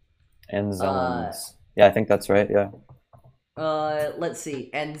Zellens. Yeah, I think that's right, yeah. Let's see.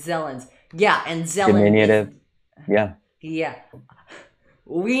 And Zellens. Yeah, and Zellens. Diminutive. Yeah. Yeah.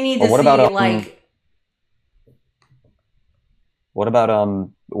 We need to see, What about,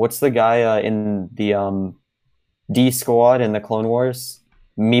 what's the guy in the D Squad in the Clone Wars.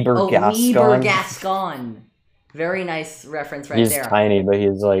 Meeber Oh, Gascon. Meeber Gascon. Very nice reference right He's there. tiny, but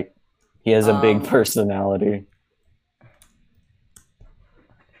he's like, he has a big Um, personality.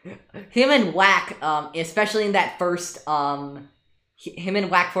 Him and Whack, especially in that first, him and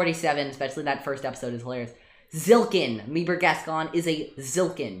Whack 47, especially in that first episode, is hilarious. Zilkin. Meeber Gascon is a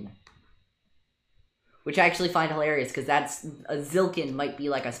Zilkin. Which I actually find hilarious, because a Zilkin might be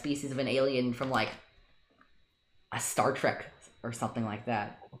like a species of an alien from like a Star Trek or something like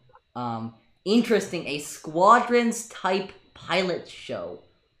that. Interesting, a Squadrons type pilot show.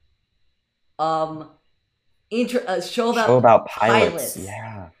 A show about pilots.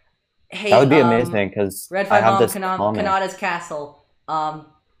 Yeah, Hey, that would be amazing because Red I 5 have Mom, this comic. Kanata's Castle.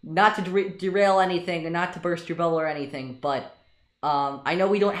 Not to derail anything and not to burst your bubble or anything, but I know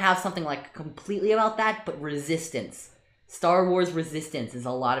we don't have something like completely about that, but Resistance, Star Wars Resistance is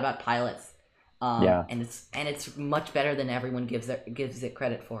a lot about pilots. Yeah, and it's much better than everyone gives it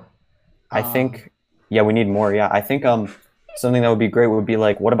credit for. I think, yeah, we need more. Yeah, I think something that would be great would be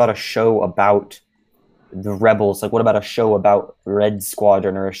like, what about a show about the rebels? Like, what about a show about Red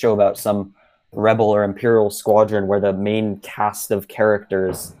Squadron or a show about some rebel or Imperial squadron where the main cast of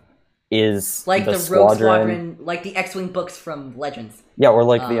characters is like the Rogue Squadron, like the X-Wing books from Legends. Yeah, or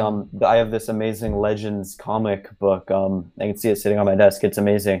like I have this amazing Legends comic book. I can see it sitting on my desk. It's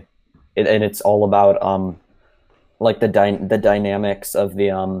amazing, and it's all about like the dynamics of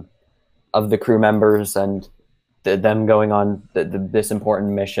the crew members and them going on this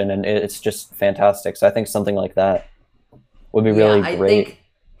important mission, and it's just fantastic. So I think something like that would be really great.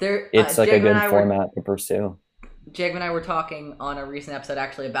 Think it's like a good format to pursue. Jacob and I were talking on a recent episode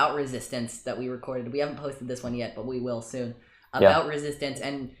actually about Resistance that we recorded. We haven't posted this one yet, but we will soon. About Resistance,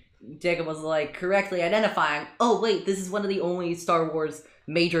 and Jacob was like correctly identifying, oh wait, this is one of the only Star Wars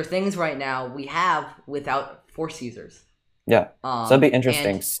major things right now we have without Force users. Yeah, so that'd be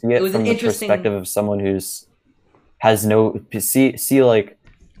interesting. See it from the perspective of someone has no see like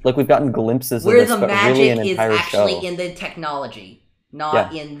we've gotten glimpses of this, but really an entire show. Where the magic is actually in the technology,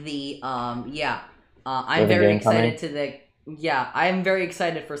 not in the I'm very excited I'm very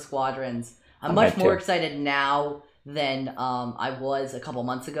excited for Squadrons. I'm much more excited now than I was a couple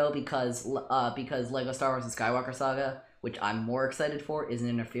months ago because Lego Star Wars: The Skywalker Saga, which I'm more excited for, isn't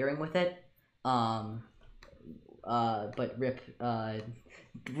interfering with it. But rip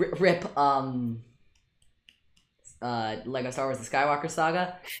Lego Star Wars: The Skywalker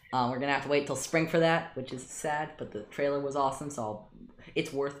Saga. We're gonna have to wait till spring for that, which is sad. But the trailer was awesome, so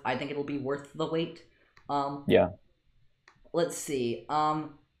I think it'll be worth the wait. Let's see.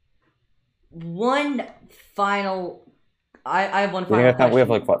 One final. I have one final question. We have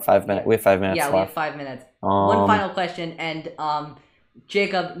like what, 5 minutes? We have 5 minutes. Yeah, left. we have 5 minutes. One final question, and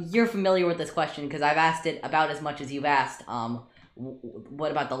Jacob, you're familiar with this question because I've asked it about as much as you've asked.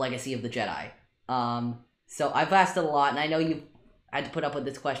 What about the legacy of the Jedi? So I've asked it a lot, and I know you've had to put up with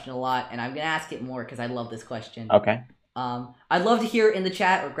this question a lot, and I'm gonna ask it more because I love this question. Okay. I'd love to hear in the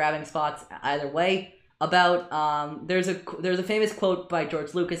chat or grabbing spots either way about there's a famous quote by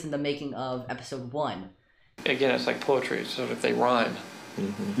George Lucas in the making of Episode 1. Again, it's like poetry, so if they rhyme,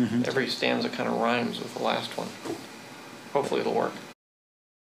 every stanza kind of rhymes with the last one. Hopefully it'll work.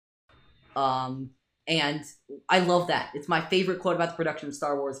 And I love that. It's my favorite quote about the production of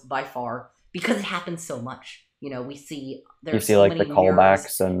Star Wars by far because it happens so much. You know, we see there's so like many the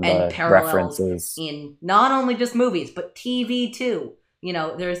callbacks and the references in not only just movies but TV too. You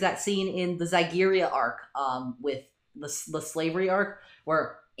know, there's that scene in the Zygeria arc, with the slavery arc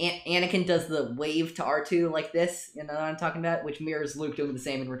where Anakin does the wave to R2 like this. You know what I'm talking about, which mirrors Luke doing the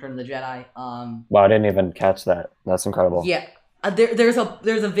same in Return of the Jedi. Wow, I didn't even catch that. That's incredible. Yeah. There's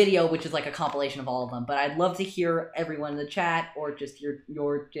a video which is like a compilation of all of them, but I'd love to hear everyone in the chat or just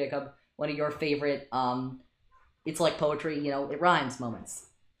your Jacob, one of your favorite it's like poetry, you know, it rhymes moments.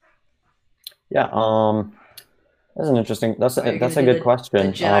 Yeah, that's an interesting. That's a good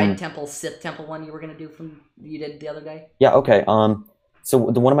question. The Jedi Temple, Sith Temple one you did the other day. Yeah. Okay. So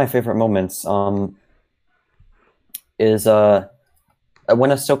one of my favorite moments is when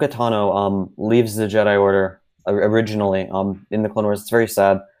Ahsoka Tano leaves the Jedi Order originally in the Clone Wars. It's very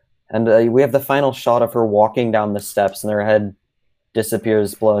sad, and we have the final shot of her walking down the steps, and her head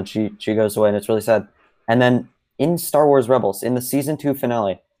disappears below, and she goes away, and it's really sad. And then in Star Wars Rebels, in the season 2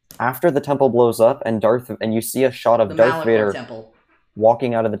 finale, after the temple blows up and you see a shot of Darth Vader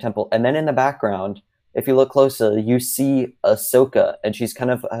walking out of the temple, and then in the background, if you look closely, you see Ahsoka, and she's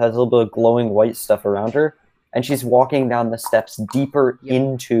kind of has a little bit of glowing white stuff around her, and she's walking down the steps deeper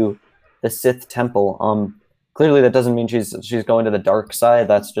into the Sith temple. Clearly, that doesn't mean she's going to the dark side.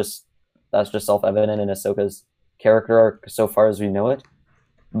 That's just self-evident in Ahsoka's character arc so far as we know it.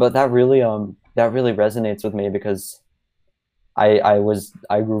 But that really resonates with me because I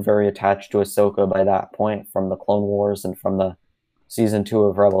grew very attached to Ahsoka by that point from the Clone Wars and from the season 2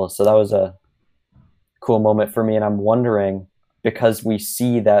 of Rebels. So that was a cool moment for me, and I'm wondering, because we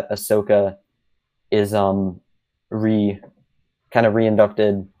see that Ahsoka is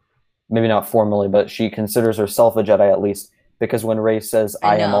reinducted, maybe not formally, but she considers herself a Jedi at least, because when Rey says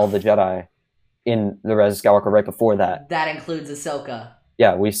I am all the Jedi in the Rise of Skywalker, right before that includes Ahsoka.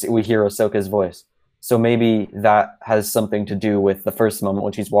 Yeah, we hear Ahsoka's voice. So maybe that has something to do with the first moment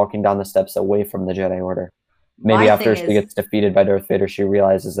when she's walking down the steps away from the Jedi Order. Maybe after she gets defeated by Darth Vader, she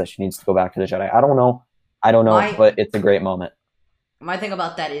realizes that she needs to go back to the Jedi. I don't know, but it's a great moment. My thing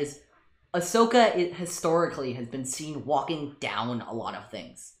about that is Ahsoka historically has been seen walking down a lot of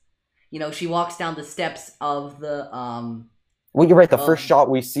things. You know, she walks down the steps of the Well, you're right. The first shot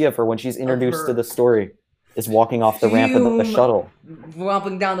we see of her when she's introduced to the story is walking off the ramp of the shuttle.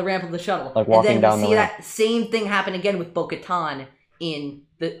 Walking down the ramp of the shuttle. Like walking and then down we the see ramp. that same thing happen again with Bo-Katan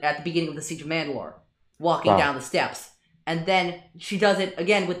at the beginning of the Siege of Mandalore. Walking down the steps. And then she does it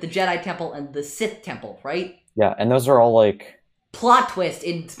again with the Jedi Temple and the Sith Temple, right? Yeah, and those are all like... Plot twist,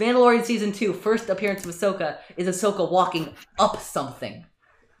 in Mandalorian Season 2, first appearance of Ahsoka is Ahsoka walking up something.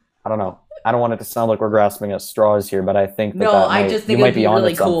 I don't know. I don't want it to sound like we're grasping at straws here, but I think you might be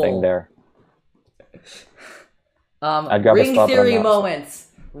onto something there. Ring theory moments.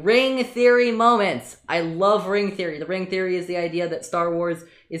 Ring theory moments. I love ring theory. The ring theory is the idea that Star Wars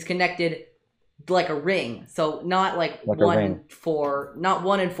is connected like a ring. So not like 1 and 4, not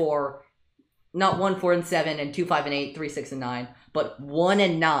 1 and 4, not 1, 4 and 7, and 2, 5 and 8, 3, 6 and 9, but 1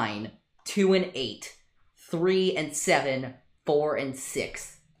 and 9, 2 and 8, 3 and 7, 4 and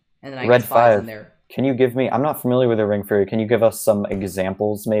 6. And then I Red guess 5 in there. Can you give me... I'm not familiar with the ring theory. Can you give us some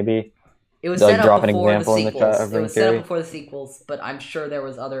examples, maybe? It was set up before the sequels. It was set up before the sequels, but I'm sure there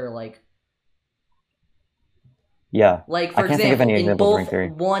was other, Yeah. Like, for example, in both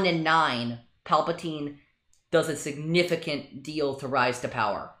 1 and 9, Palpatine does a significant deal to rise to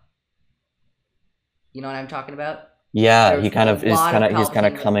power. You know what I'm talking about? Yeah, he's kind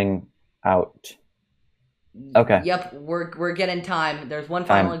of coming out. Okay. Yep, we're getting time. There's one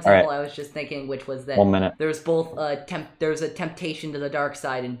final example I was just thinking, which was that 1 minute. There's both there's a temptation to the dark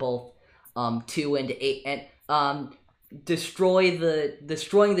side in both 2 and 8, and destroying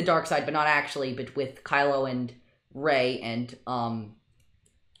the dark side, but not actually, but with Kylo and Rey and all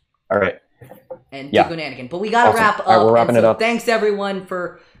right. And Dooku and Anakin. But we gotta wrap up. All right, we're wrapping it up. Thanks everyone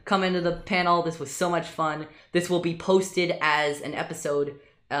for coming to the panel. This was so much fun. This will be posted as an episode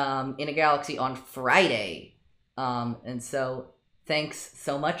in a Galaxy on Friday. And so thanks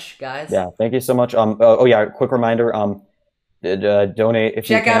so much, guys. Yeah, thank you so much. Quick reminder, donate if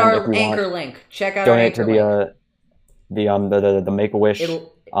you can. Check out our Anchor link. Check out donate our to the Make-A-Wish.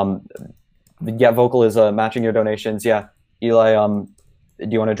 Get Vocal is matching your donations. Yeah. Eli, do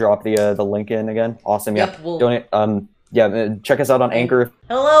you want to drop the link in again? Awesome. Yeah. Yep, donate. Check us out on Anchor.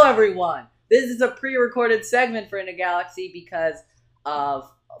 Hello, everyone. This is a pre-recorded segment for In a Galaxy because of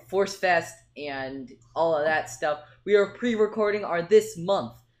Force Fest and all of that stuff. We are pre-recording our this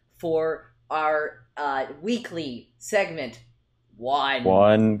month for our weekly segment.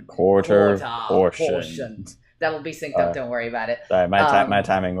 One quarter portion. That'll be synced up. Don't worry about it. Sorry, my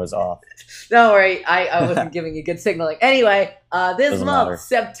timing was off. Don't worry, I wasn't giving you good signaling. Anyway, this Doesn't month, matter.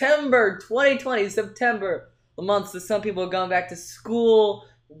 September 2020, September, the months that some people are going back to school,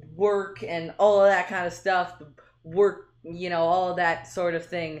 work, and all of that kind of stuff. Work, all of that sort of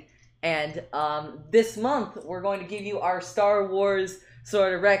thing. And this month, we're going to give you our Star Wars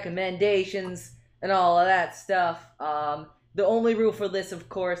sort of recommendations and all of that stuff. The only rule for this, of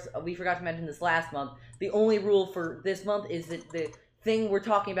course, we forgot to mention this last month, the only rule for this month is that the thing we're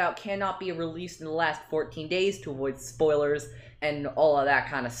talking about cannot be released in the last 14 days to avoid spoilers and all of that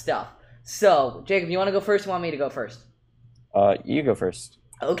kind of stuff. So, Jacob, you want to go first or you want me to go first? You go first.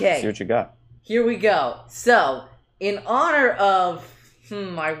 Okay. See what you got. Here we go. So, in honor of,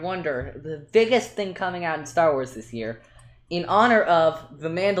 I wonder, the biggest thing coming out in Star Wars this year, in honor of The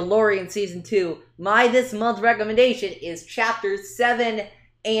Mandalorian Season 2, my this month recommendation is Chapters 7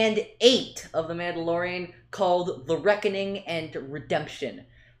 and 8 of The Mandalorian, called The Reckoning and Redemption.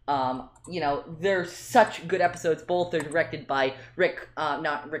 They're such good episodes. Both are directed by Deborah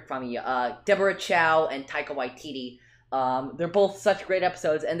Chow and Taika Waititi. They're both such great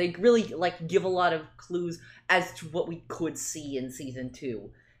episodes, and they really give a lot of clues as to what we could see in Season 2,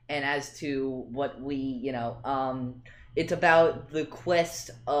 and as to what we, it's about the quest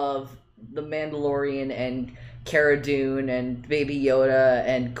of the Mandalorian and Cara Dune and Baby Yoda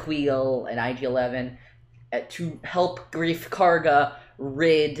and Queel and IG-11 to help Greef Karga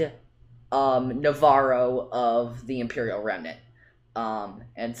rid Navarro of the Imperial Remnant.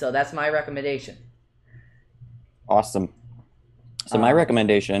 And so that's my recommendation. Awesome. So my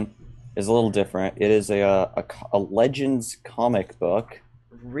recommendation is a little different. It is a Legends comic book.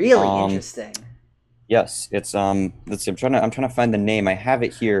 Really interesting. Yes, it's let's see, I'm trying to find the name. I have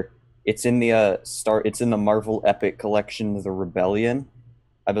it here. It's in the it's in the Marvel Epic Collection, The Rebellion.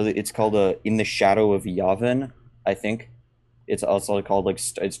 I believe it's called In the Shadow of Yavin, I think. It's also called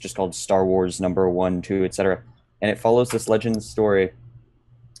it's just called Star Wars number 1, 2, etc. And it follows this Legends story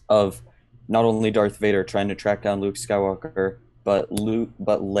of not only Darth Vader trying to track down Luke Skywalker, but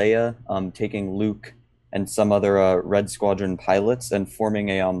Leia taking Luke and some other Red Squadron pilots and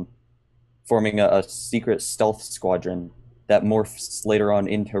forming a secret stealth squadron that morphs later on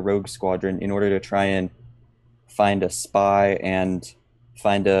into Rogue Squadron in order to try and find a spy and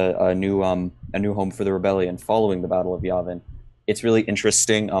find a new home for the rebellion following the Battle of Yavin. It's really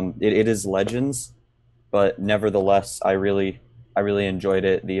interesting. It is Legends, but nevertheless, I really enjoyed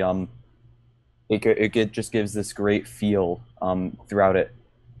it. It just gives this great feel throughout it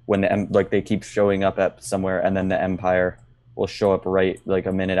when they keep showing up at somewhere, and then the Empire will show up right like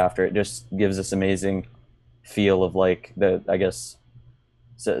a minute after. It just gives this amazing feel of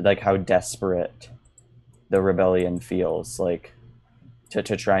how desperate the rebellion feels, like to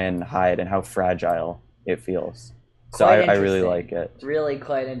try and hide, and how fragile it feels. So I really like it. Really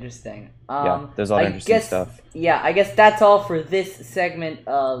quite interesting. Yeah, there's a lot of interesting stuff. Yeah, I guess that's all for this segment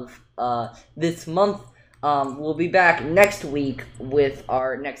of this month. We'll be back next week with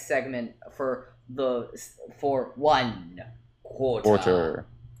our next segment for 1 quarter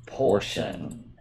portion.